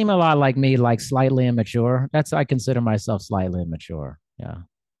 You seem a lot like me, like slightly immature. That's I consider myself slightly immature. Yeah.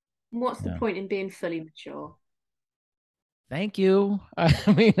 What's the Yeah. point in being fully mature? Thank you. I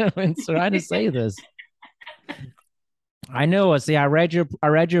mean, I've been trying to say this. I know it. See, I read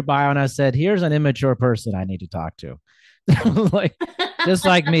your bio and I said, here's an immature person I need to talk to. Like just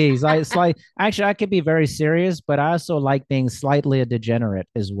like me. It's like actually I could be very serious, but I also like being slightly a degenerate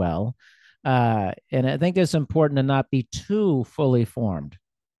as well. And I think it's important to not be too fully formed.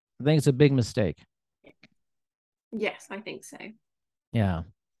 I think it's a big mistake. Yes, I think so. Yeah.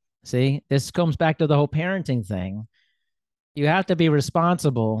 See, this comes back to the whole parenting thing. You have to be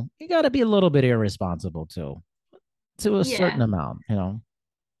responsible. You got to be a little bit irresponsible too, to a certain Yeah. amount.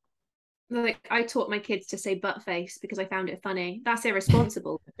 Like I taught my kids to say butt face because I found it funny. That's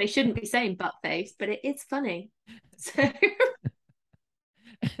irresponsible. They shouldn't be saying butt face, but it is funny. So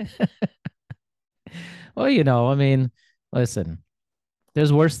Well, I mean, listen,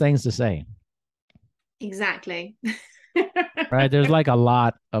 there's worse things to say, exactly. right? There's like a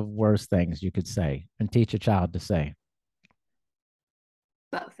lot of worse things you could say and teach a child to say.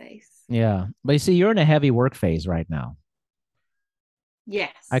 Butt face. Yeah. But you see, you're in a heavy work phase right now. I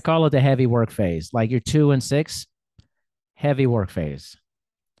Yes. call it the heavy work phase. Like you're 2 and 6, heavy work phase.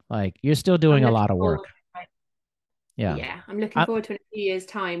 Like you're still I'm doing a looking lot of forward. work. Yeah. Yeah, I'm looking I, forward to in a few years'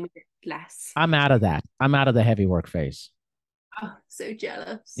 time with it less. I'm out of that. I'm out of the heavy work phase. Oh, so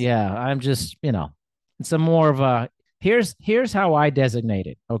jealous. Yeah. I'm just, it's a more of a here's how I designate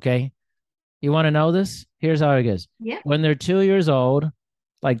it. Okay. You want to know this? Here's how it is. Yeah. When they're 2 years old,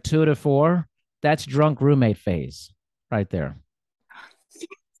 like 2 to 4, that's drunk roommate phase right there.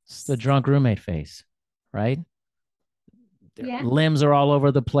 It's the drunk roommate phase, right? Their Yeah. limbs are all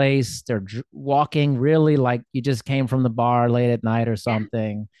over the place. They're walking really like you just came from the bar late at night or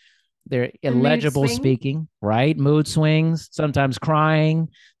something. They're The mood illegible swing. speaking, right? Mood swings, sometimes crying,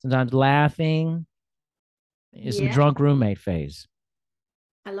 sometimes laughing. It's the Yeah. drunk roommate phase.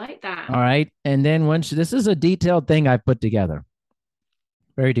 I like that. All right. And then this is a detailed thing I put together,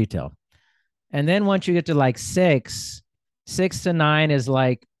 very detailed. And then once you get to like 6 to 9 is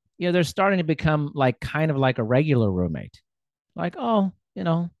like, they're starting to become like kind of like a regular roommate. Like, oh,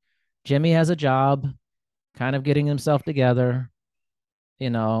 Jimmy has a job, kind of getting himself together.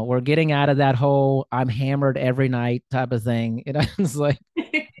 We're getting out of that whole I'm hammered every night type of thing. It's like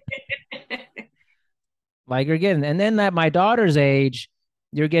you're getting, and then at my daughter's age,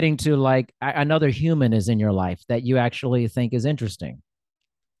 you're getting to like another human is in your life that you actually think is interesting.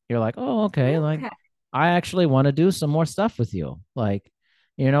 You're like, oh, okay. Like, I actually want to do some more stuff with you. Like,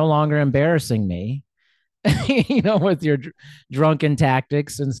 you're no longer embarrassing me, with your drunken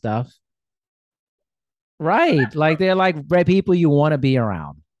tactics and stuff. Right. Like, they're like people you want to be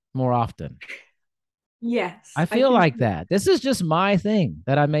around more often. Yes. I feel like that. This is just my thing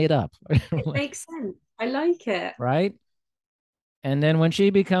that I made up. It makes sense. I like it. Right. And then when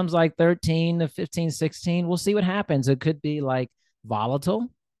she becomes like 13 to 15, 16, we'll see what happens. It could be like volatile,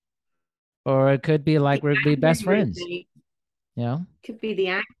 or it could be like we'll be best friends. Yeah. Could be the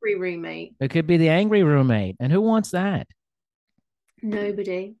angry roommate. It could be the angry roommate. And who wants that?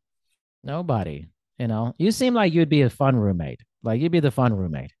 Nobody. You seem like you'd be a fun roommate. Like, you'd be the fun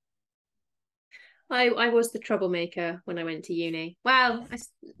roommate. I was the troublemaker when I went to uni. Well,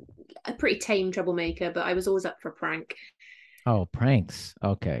 a pretty tame troublemaker, but I was always up for a prank. Oh, pranks.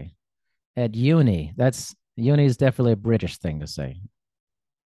 Okay. At uni is definitely a British thing to say.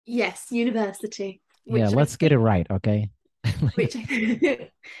 Yes, university. Yeah, let's get it right, okay? Which I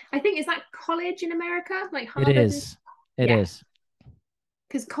think is that college in America, like Harvard. It is.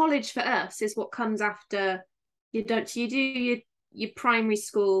 Because college for us is what comes after you don't. So you do your primary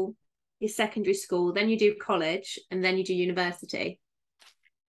school, your secondary school, then you do college, and then you do university.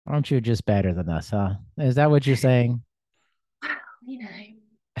 Aren't you just better than us, huh? Is that what you're saying? Well,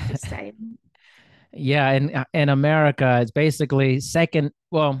 just saying. Yeah, in America, it's basically secondary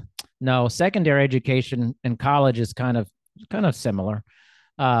education and college is kind of similar,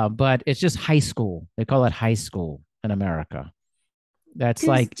 but it's just high school. They call it high school in America. That's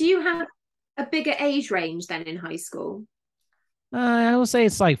like. Do you have a bigger age range than in high school? I will say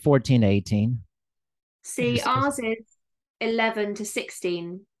it's like 14 to 18. See, ours is 11 to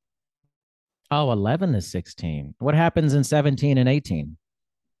 16. Oh, 11 to 16. What happens in 17 and 18?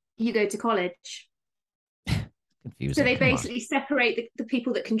 You go to college. Confusing. So they basically separate the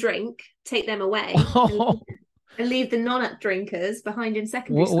people that can drink, take them away, and leave the non-drinkers behind in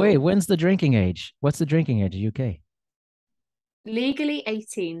secondary school. Wait, when's the drinking age? What's the drinking age in UK? Legally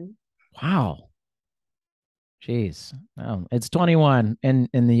 18. Wow. Jeez. Oh, it's 21 in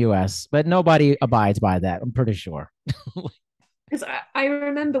the US, but nobody abides by that, I'm pretty sure. Because I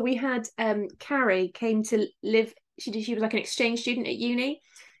remember we had Carrie came to live. She was like an exchange student at uni,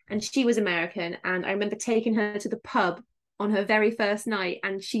 and she was American. And I remember taking her to the pub on her very first night,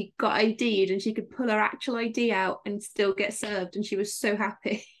 and she got ID'd, and she could pull her actual ID out and still get served, and she was so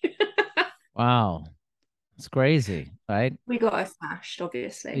happy. Wow, it's crazy, right? We got her smashed,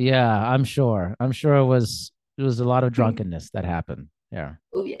 obviously. Yeah, I'm sure. It was a lot of drunkenness that happened. Yeah.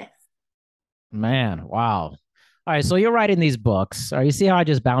 Oh yes. Man, wow. All right, so you're writing these books. You see how I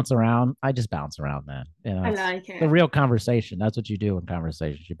just bounce around? I just bounce around, man. I like it. The real conversation. That's what you do in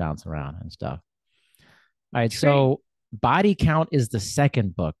conversations. You bounce around and stuff. All right, so Body Count is the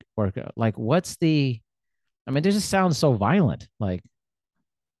second book. Or like, what's the? I mean, this just sounds so violent. Like,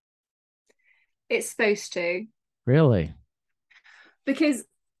 it's supposed to. Really? Because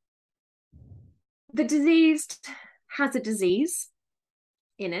the diseased has a disease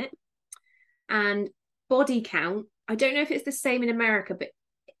in it, and body count, I don't know if it's the same in America, but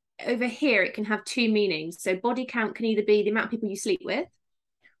over here it can have two meanings. So body count can either be the amount of people you sleep with,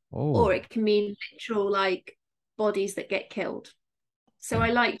 or it can mean literal like bodies that get killed. So I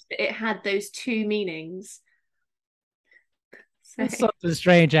liked that it had those two meanings. So. Something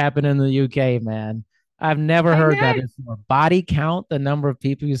strange happened in the UK, man. I've never heard that before. Body count, the number of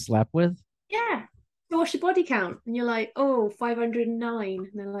people you slept with? Yeah. So what's your body count? And you're like, oh, 509. And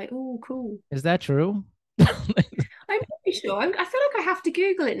they're like, oh, cool. Is that true? I'm pretty sure. I feel like I have to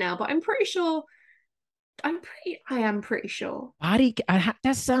Google it now, but I'm pretty sure. I am pretty sure.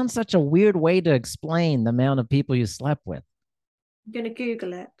 That sounds such a weird way to explain the amount of people you slept with. I'm gonna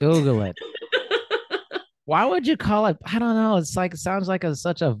Google it. Google it. Why would you call it? I don't know. It's like, it sounds like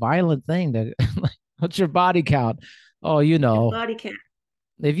such a violent thing. What's your body count? Oh, body count.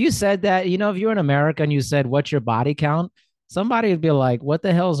 If you said that, if you're in America and you said, what's your body count? Somebody would be like, what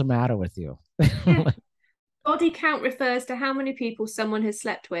the hell's the matter with you? Yeah. Body count refers to how many people someone has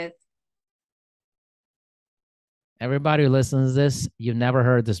slept with. Everybody who listens to this, you've never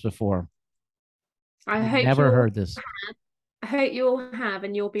heard this before. I You've hope never you all heard this. I hope you all have,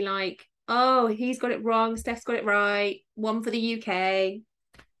 and you'll be like, oh, he's got it wrong, Steph's got it right. One for the UK.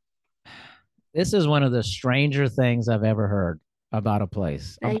 This is one of the stranger things I've ever heard about a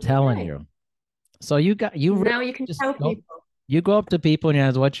place. There I'm you telling go. you. So you Now really you can just tell go, people. you go up to people and you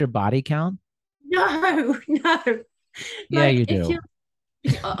ask, what's your body count? No, no. Yeah, Like you if do. you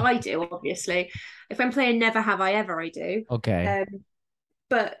I do, obviously. If I'm playing Never Have I Ever, I do. Okay.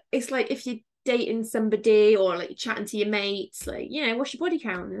 But it's like if you're dating somebody or like chatting to your mates, like, what's your body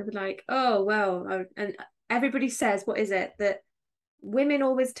count? And they'll be like, oh, well, and everybody says, what is it? That women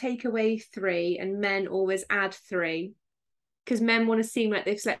always take away 3 and men always add 3. Because men want to seem like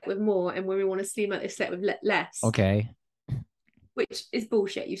they've slept with more and women want to seem like they've slept with less. Okay. Which is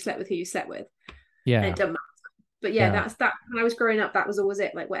bullshit. You slept with who you slept with. Yeah. And it doesn't matter. But yeah, that's that. When I was growing up, that was always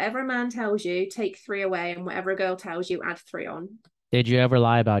it. Like whatever a man tells you, take 3 away, and whatever a girl tells you, add 3 on. Did you ever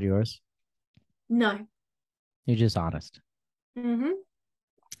lie about yours? No. You're just honest. Mm-hmm.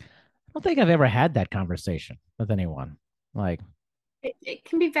 I don't think I've ever had that conversation with anyone. Like, it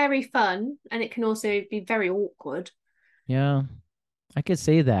can be very fun, and it can also be very awkward. yeah, I could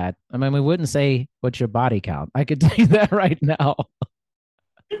see that. I mean, we wouldn't say what's your body count. I could tell you that right now.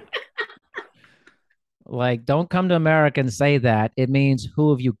 Like, don't come to America and say that. It means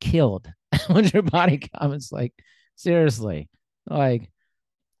who have you killed? What's your body count? It's like, seriously, like,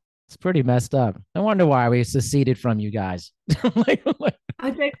 it's pretty messed up. No wonder why we seceded from you guys. like, I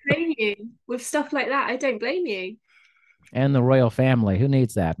don't blame you with stuff like that. I don't blame you. And the royal family. Who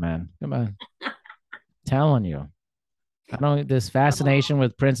needs that, man? Come on. Telling you. I don't this fascination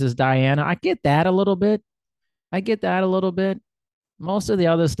with Princess Diana. I get that a little bit. Most of the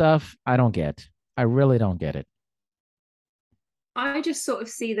other stuff, I don't get. I really don't get it. I just sort of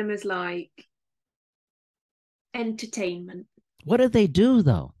see them as like entertainment. What do they do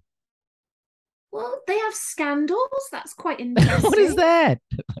though? Well, they have scandals. That's quite interesting. What is that?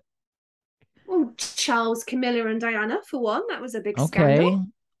 Well, Charles, Camilla, and Diana, for one, that was a big scandal.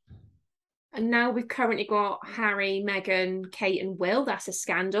 And now we've currently got Harry, Meghan, Kate, and Will. That's a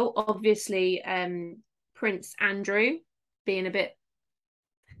scandal. Obviously, Prince Andrew being a bit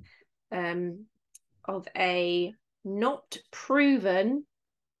of a not proven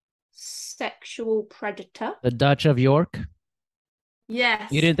sexual predator. The Dutch of York?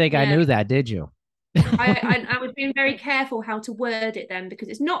 Yes. You didn't think I knew that, did you? I was being very careful how to word it then because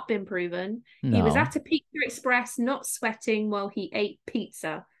it's not been proven. No. He was at a Pizza Express not sweating while he ate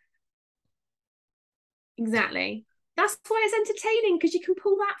pizza. Exactly. That's why it's entertaining because you can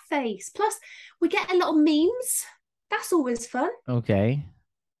pull that face. Plus, we get a lot of memes. That's always fun. Okay.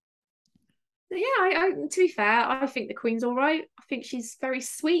 Yeah, to be fair, I think the Queen's all right. I think she's very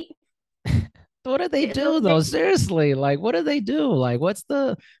sweet. What do they do though? Seriously, like what do they do? Like what's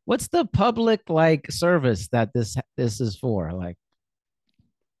the public like service that this is for? Like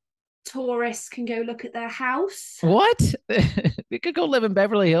tourists can go look at their house. What? We could go live in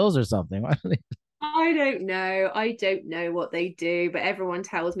Beverly Hills or something. I don't know. I don't know what they do, but everyone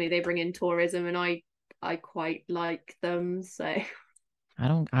tells me they bring in tourism and I quite like them. So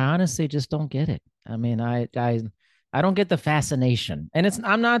I honestly just don't get it. I mean, I don't get the fascination. And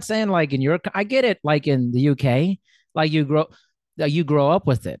I'm not saying like in Europe, I get it like in the UK, like you grow up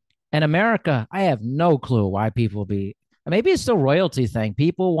with it. In America, I have no clue why people maybe it's the royalty thing.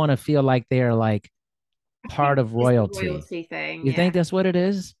 People want to feel like they're like part of royalty. Royalty thing. You think that's what it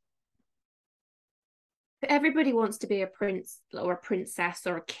is? Everybody wants to be a prince or a princess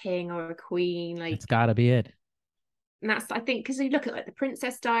or a king or a queen. Like it's got to be it. And that's, I think, because you look at like the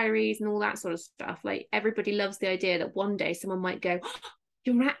Princess Diaries and all that sort of stuff, like everybody loves the idea that one day someone might go, oh,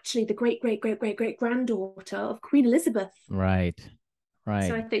 you're actually the great, great, great, great, great granddaughter of Queen Elizabeth. Right. Right.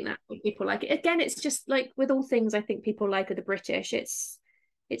 So I think that's what people like. Again, it's just like with all things I think people like of the British, it's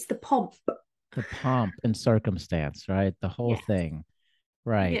the pomp. The pomp and circumstance, right? The whole thing.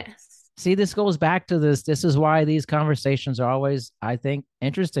 Right. Yes. See, this goes back to this. This is why these conversations are always, I think,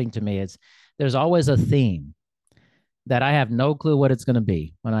 interesting to me. There's always a theme that I have no clue what it's going to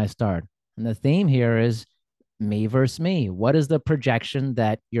be when I start. And the theme here is me versus me. What is the projection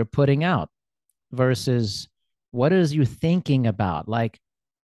that you're putting out versus what is you thinking about? Like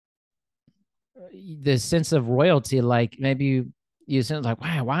the sense of royalty, like maybe you sense like,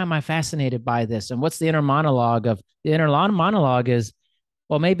 wow, why am I fascinated by this? And what's the inner monologue of? The inner monologue is,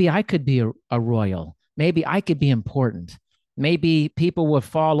 well, maybe I could be a royal. Maybe I could be important. Maybe people would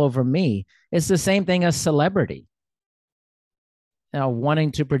fall over me. It's the same thing as celebrity.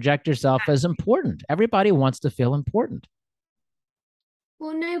 Wanting to project yourself as important. Everybody wants to feel important.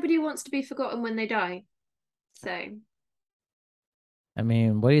 Well, nobody wants to be forgotten when they die. So, I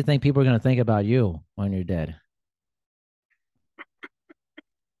mean, what do you think people are going to think about you when you're dead?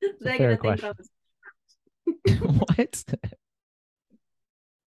 It's a they're fair gonna think question. What?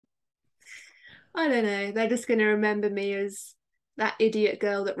 I don't know. They're just gonna remember me as that idiot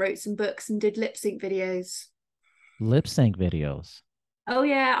girl that wrote some books and did lip sync videos. Lip sync videos. Oh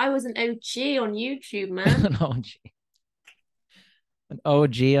yeah, I was an OG on YouTube, man. An OG. An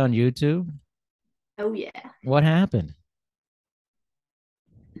OG on YouTube? Oh yeah. What happened?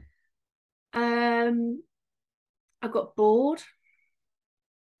 I got bored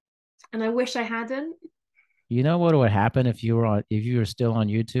and I wish I hadn't. You know what would happen if you were still on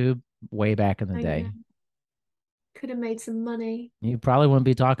YouTube way back in the I day? know. Could have made some money. You probably wouldn't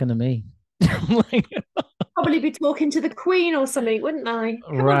be talking to me. Like, Probably be talking to the Queen or something, wouldn't I?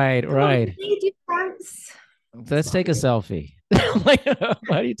 right, Come on, right. you do dance. Let's take a selfie. Like,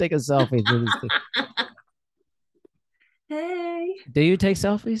 why do you take a selfie through this thing? Hey. Do you take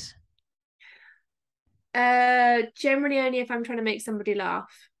selfies? Generally only if I'm trying to make somebody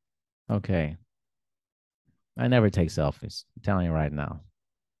laugh. Okay. I never take selfies. I'm telling you right now.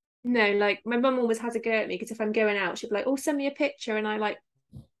 No, like my mum always has a go at me because if I'm going out, she'd be like, "Oh, send me a picture," and I like,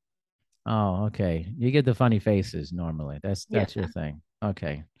 Oh, okay. You get the funny faces normally. That's yeah. your thing.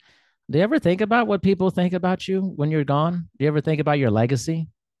 Okay. Do you ever think about what people think about you when you're gone? Do you ever think about your legacy?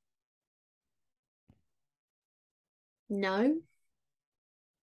 No.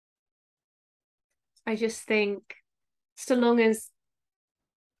 I just think so long as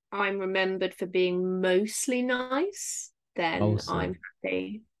I'm remembered for being mostly nice, then I'm Mostly.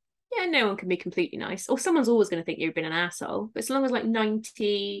 happy. Yeah, no one can be completely nice. Or someone's always going to think you've been an asshole. But as long as like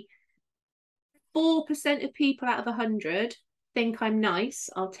 94% of people out of 100 think I'm nice,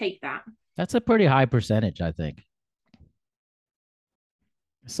 I'll take that. That's a pretty high percentage, I think.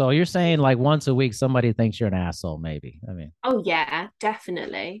 So you're saying like once a week somebody thinks you're an asshole, maybe. I mean, Oh yeah,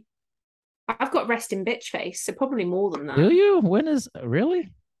 definitely. I've got resting bitch face, so probably more than that. do you? When is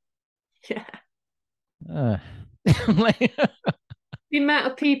really? Yeah. Uh, like, The amount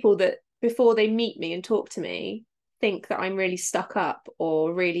of people that before they meet me and talk to me think that I'm really stuck up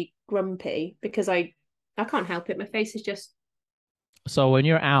or really grumpy because I can't help it. My face is just so when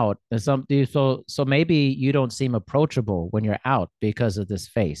you're out, so maybe you don't seem approachable when you're out because of this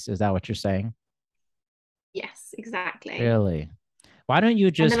face. Is that what you're saying? yes, exactly. Really? Why don't you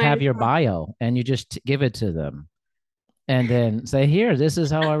And just then I have your bio and you just give it to them and then say, here, this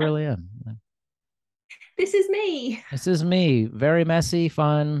is how I really am. this is me. This is me. Very messy,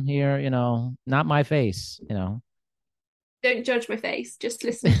 fun here, not my face, Don't judge my face. Just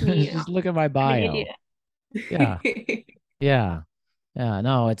listen to me. Just look at my I'm an bio. Yeah. idiot. Yeah. Yeah.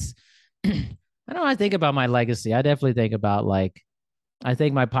 No, it's, I know I think about my legacy. I definitely think about like, I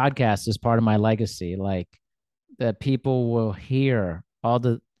think my podcast is part of my legacy. Like, that people will hear all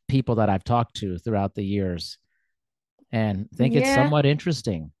the people that I've talked to throughout the years and think it's Yeah, somewhat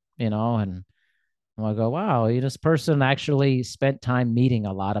interesting, and I'll go, wow, this person actually spent time meeting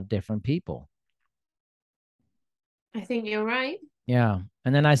a lot of different people. I think you're right. Yeah.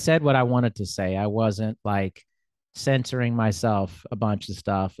 And then I said what I wanted to say. I wasn't like censoring myself a bunch of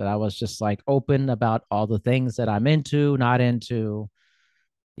stuff. And I was just like open about all the things that I'm into, not into.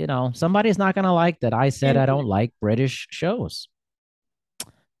 Somebody's not going to like that. I said I don't like British shows.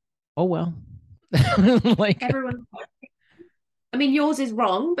 Oh, well. Like, Everyone. I mean, yours is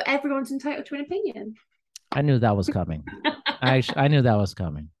wrong, but everyone's entitled to an opinion. I knew that was coming. I knew that was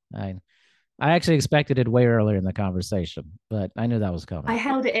coming. I actually expected it way earlier in the conversation, but I knew that was coming. I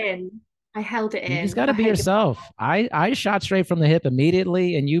held it in. I held it You in. just got to be yourself. I shot straight from the hip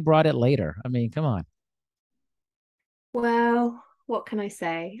immediately, and you brought it later. I mean, come on. Well, what can I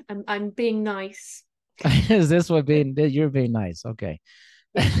say? I'm being nice. Is this what you're being nice? Okay.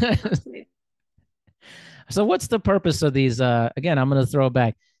 Yeah, So what's the purpose of these? Again, I'm going to throw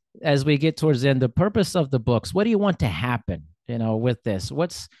back as we get towards the end. The purpose of the books. What do you want to happen? With this,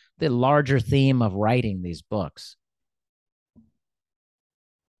 what's the larger theme of writing these books?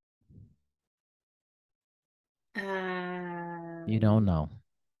 You don't know.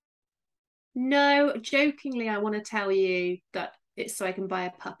 No, jokingly, I want to tell you that it's so I can buy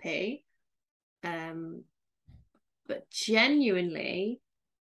a puppy. But genuinely,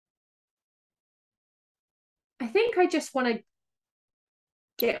 I think I just want to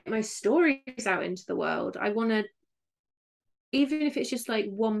get my stories out into the world. I want to, even if it's just like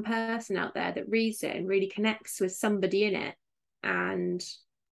one person out there that reads it and really connects with somebody in it, and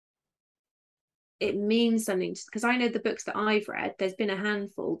it means something, because I know the books that I've read, there's been a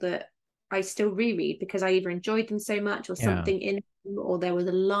handful that I still reread because I either enjoyed them so much or something in them, or there was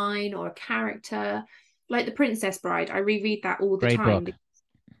a line or a character like The Princess Bride. I reread that all the Great time. book.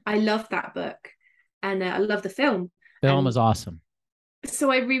 I love that book, and I love the film. Film And is awesome.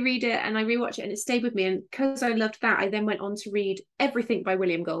 so I reread it and I rewatch it, and it stayed with me. And because I loved that, I then went on to read everything by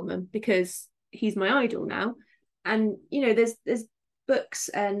William Goldman because he's my idol now. And there's books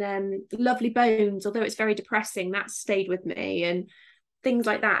and Lovely Bones, although it's very depressing, that stayed with me, and things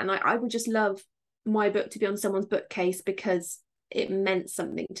like that. And I would just love my book to be on someone's bookcase because it meant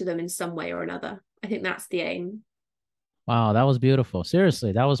something to them in some way or another. I think that's the aim. Wow, that was beautiful.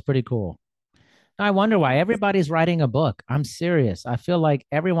 Seriously, that was pretty cool. I wonder why everybody's writing a book. I'm serious. I feel like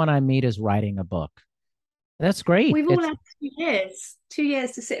everyone I meet is writing a book. That's great. We've all had 2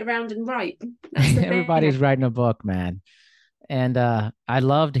 years to sit around and write. That's the Everybody's thing. writing a book, man. And I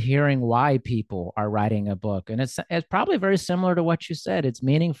loved hearing why people are writing a book. And it's probably very similar to what you said. It's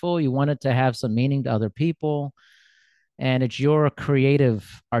meaningful. You want it to have some meaning to other people. And it's your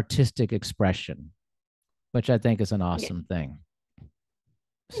creative, artistic expression, which I think is an awesome thing.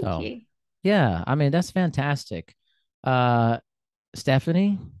 Thank you. Yeah, I mean, that's fantastic.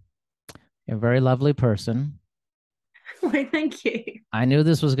 Stephanie, you're a very lovely person. Why, thank you. I knew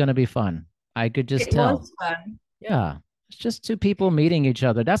this was going to be fun. I could just tell. It was fun. Yeah, it's just two people meeting each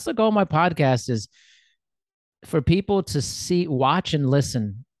other. That's the goal of my podcast, is for people to see, watch, and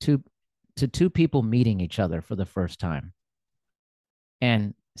listen to two people meeting each other for the first time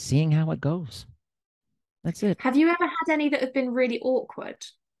and seeing how it goes. That's it. Have you ever had any that have been really awkward?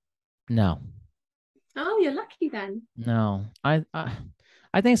 No. Oh, you're lucky then. No. I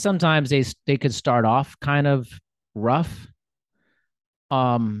think sometimes they could start off kind of rough.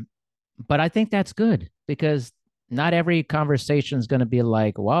 But I think that's good because not every conversation is going to be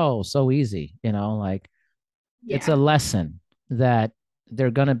like, whoa, so easy, like it's a lesson that there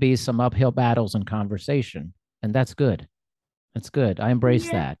are going to be some uphill battles in conversation, and that's good. That's good. I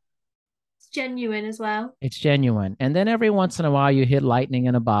embrace that. It's genuine as well. It's genuine. And then every once in a while you hit lightning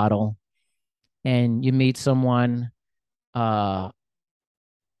in a bottle and you meet someone in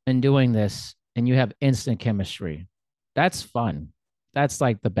doing this and you have instant chemistry. That's fun. That's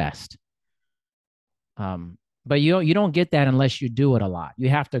like the best. But you don't get that unless you do it a lot. You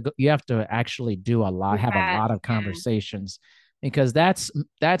have to actually do a lot, have a lot of conversations, because that's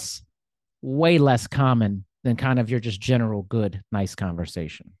way less common than kind of your just general good, nice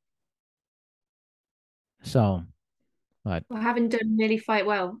conversation. So, but well, having done nearly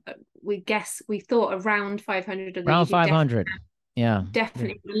we thought around 500 of around 500. Yeah,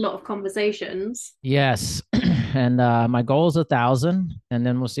 definitely a lot of conversations. Yes. And my goal is 1,000, and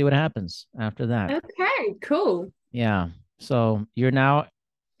then we'll see what happens after that. Okay, cool. Yeah. So you're now,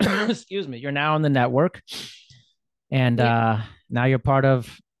 excuse me, you're now on the network, and now you're part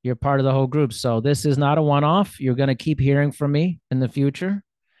of the whole group. So this is not a one-off. You're going to keep hearing from me in the future.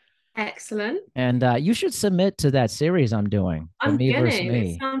 Excellent. And you should submit to that series I'm doing. I'm gonna.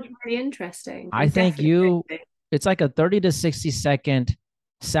 It sounds really interesting. I think it's like a 30 to 60 second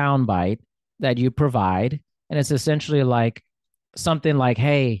soundbite that you provide. And it's essentially like something like,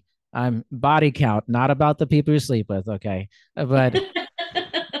 hey, I'm body count, not about the people you sleep with. Okay. But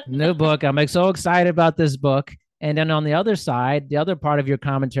new book. I'm so excited about this book. And then on the other side, the other part of your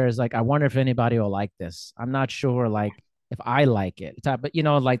commentary is like, I wonder if anybody will like this. I'm not sure, like, if I like it. But,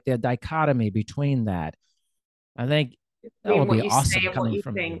 like the dichotomy between that, I think that would be awesome coming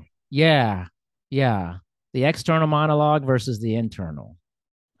from you. Yeah. Yeah. The external monologue versus the internal.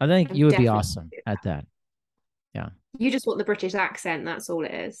 I think you would be awesome at that. Yeah. You just want the British accent. That's all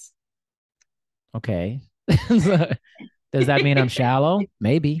it is. Okay. Does that mean I'm shallow?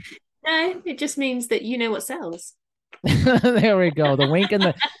 Maybe. No, it just means that you know what sells. There we go. The wink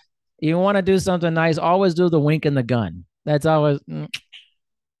and you want to do something nice, always do the wink and the gun. That's always.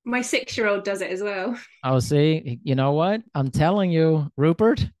 My 6-year-old does it as well. Oh, see, you know what? I'm telling you,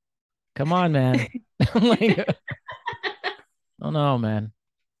 Rupert, come on, man. Oh, no, man.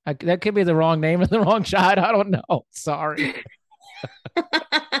 That could be the wrong name of the wrong child. I don't know. Sorry.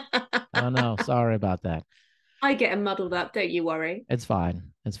 Oh, no. Sorry about that. I get them muddled up. Don't you worry. It's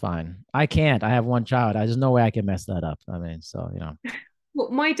fine. It's fine. I can't. I have one child. There's no way I can mess that up. I mean, so,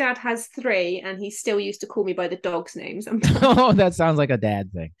 Well, my dad has 3, and he still used to call me by the dog's names. Oh, that sounds like a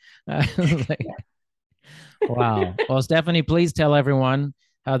dad thing. Wow. Well, Stephanie, please tell everyone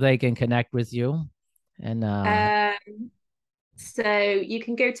how they can connect with you. And so you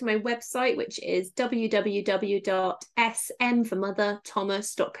can go to my website, which is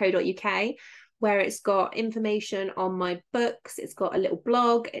www.smformotherthomas.co.uk, where it's got information on my books. It's got a little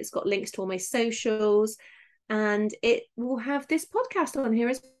blog. It's got links to all my socials. And it will have this podcast on here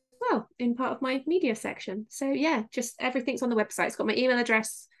as well in part of my media section. So yeah, just everything's on the website. It's got my email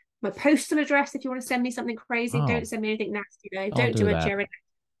address, my postal address if you want to send me something crazy. Oh. Don't send me anything nasty though. Don't do a that. Jared.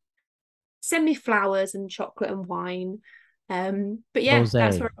 Send me flowers and chocolate and wine. But yeah, Rosé.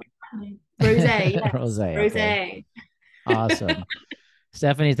 that's where rosé. Yes. Rosé. Rosé. Okay. Awesome.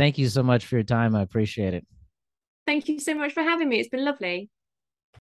 Stephanie, thank you so much for your time. I appreciate it. Thank you so much for having me. It's been lovely.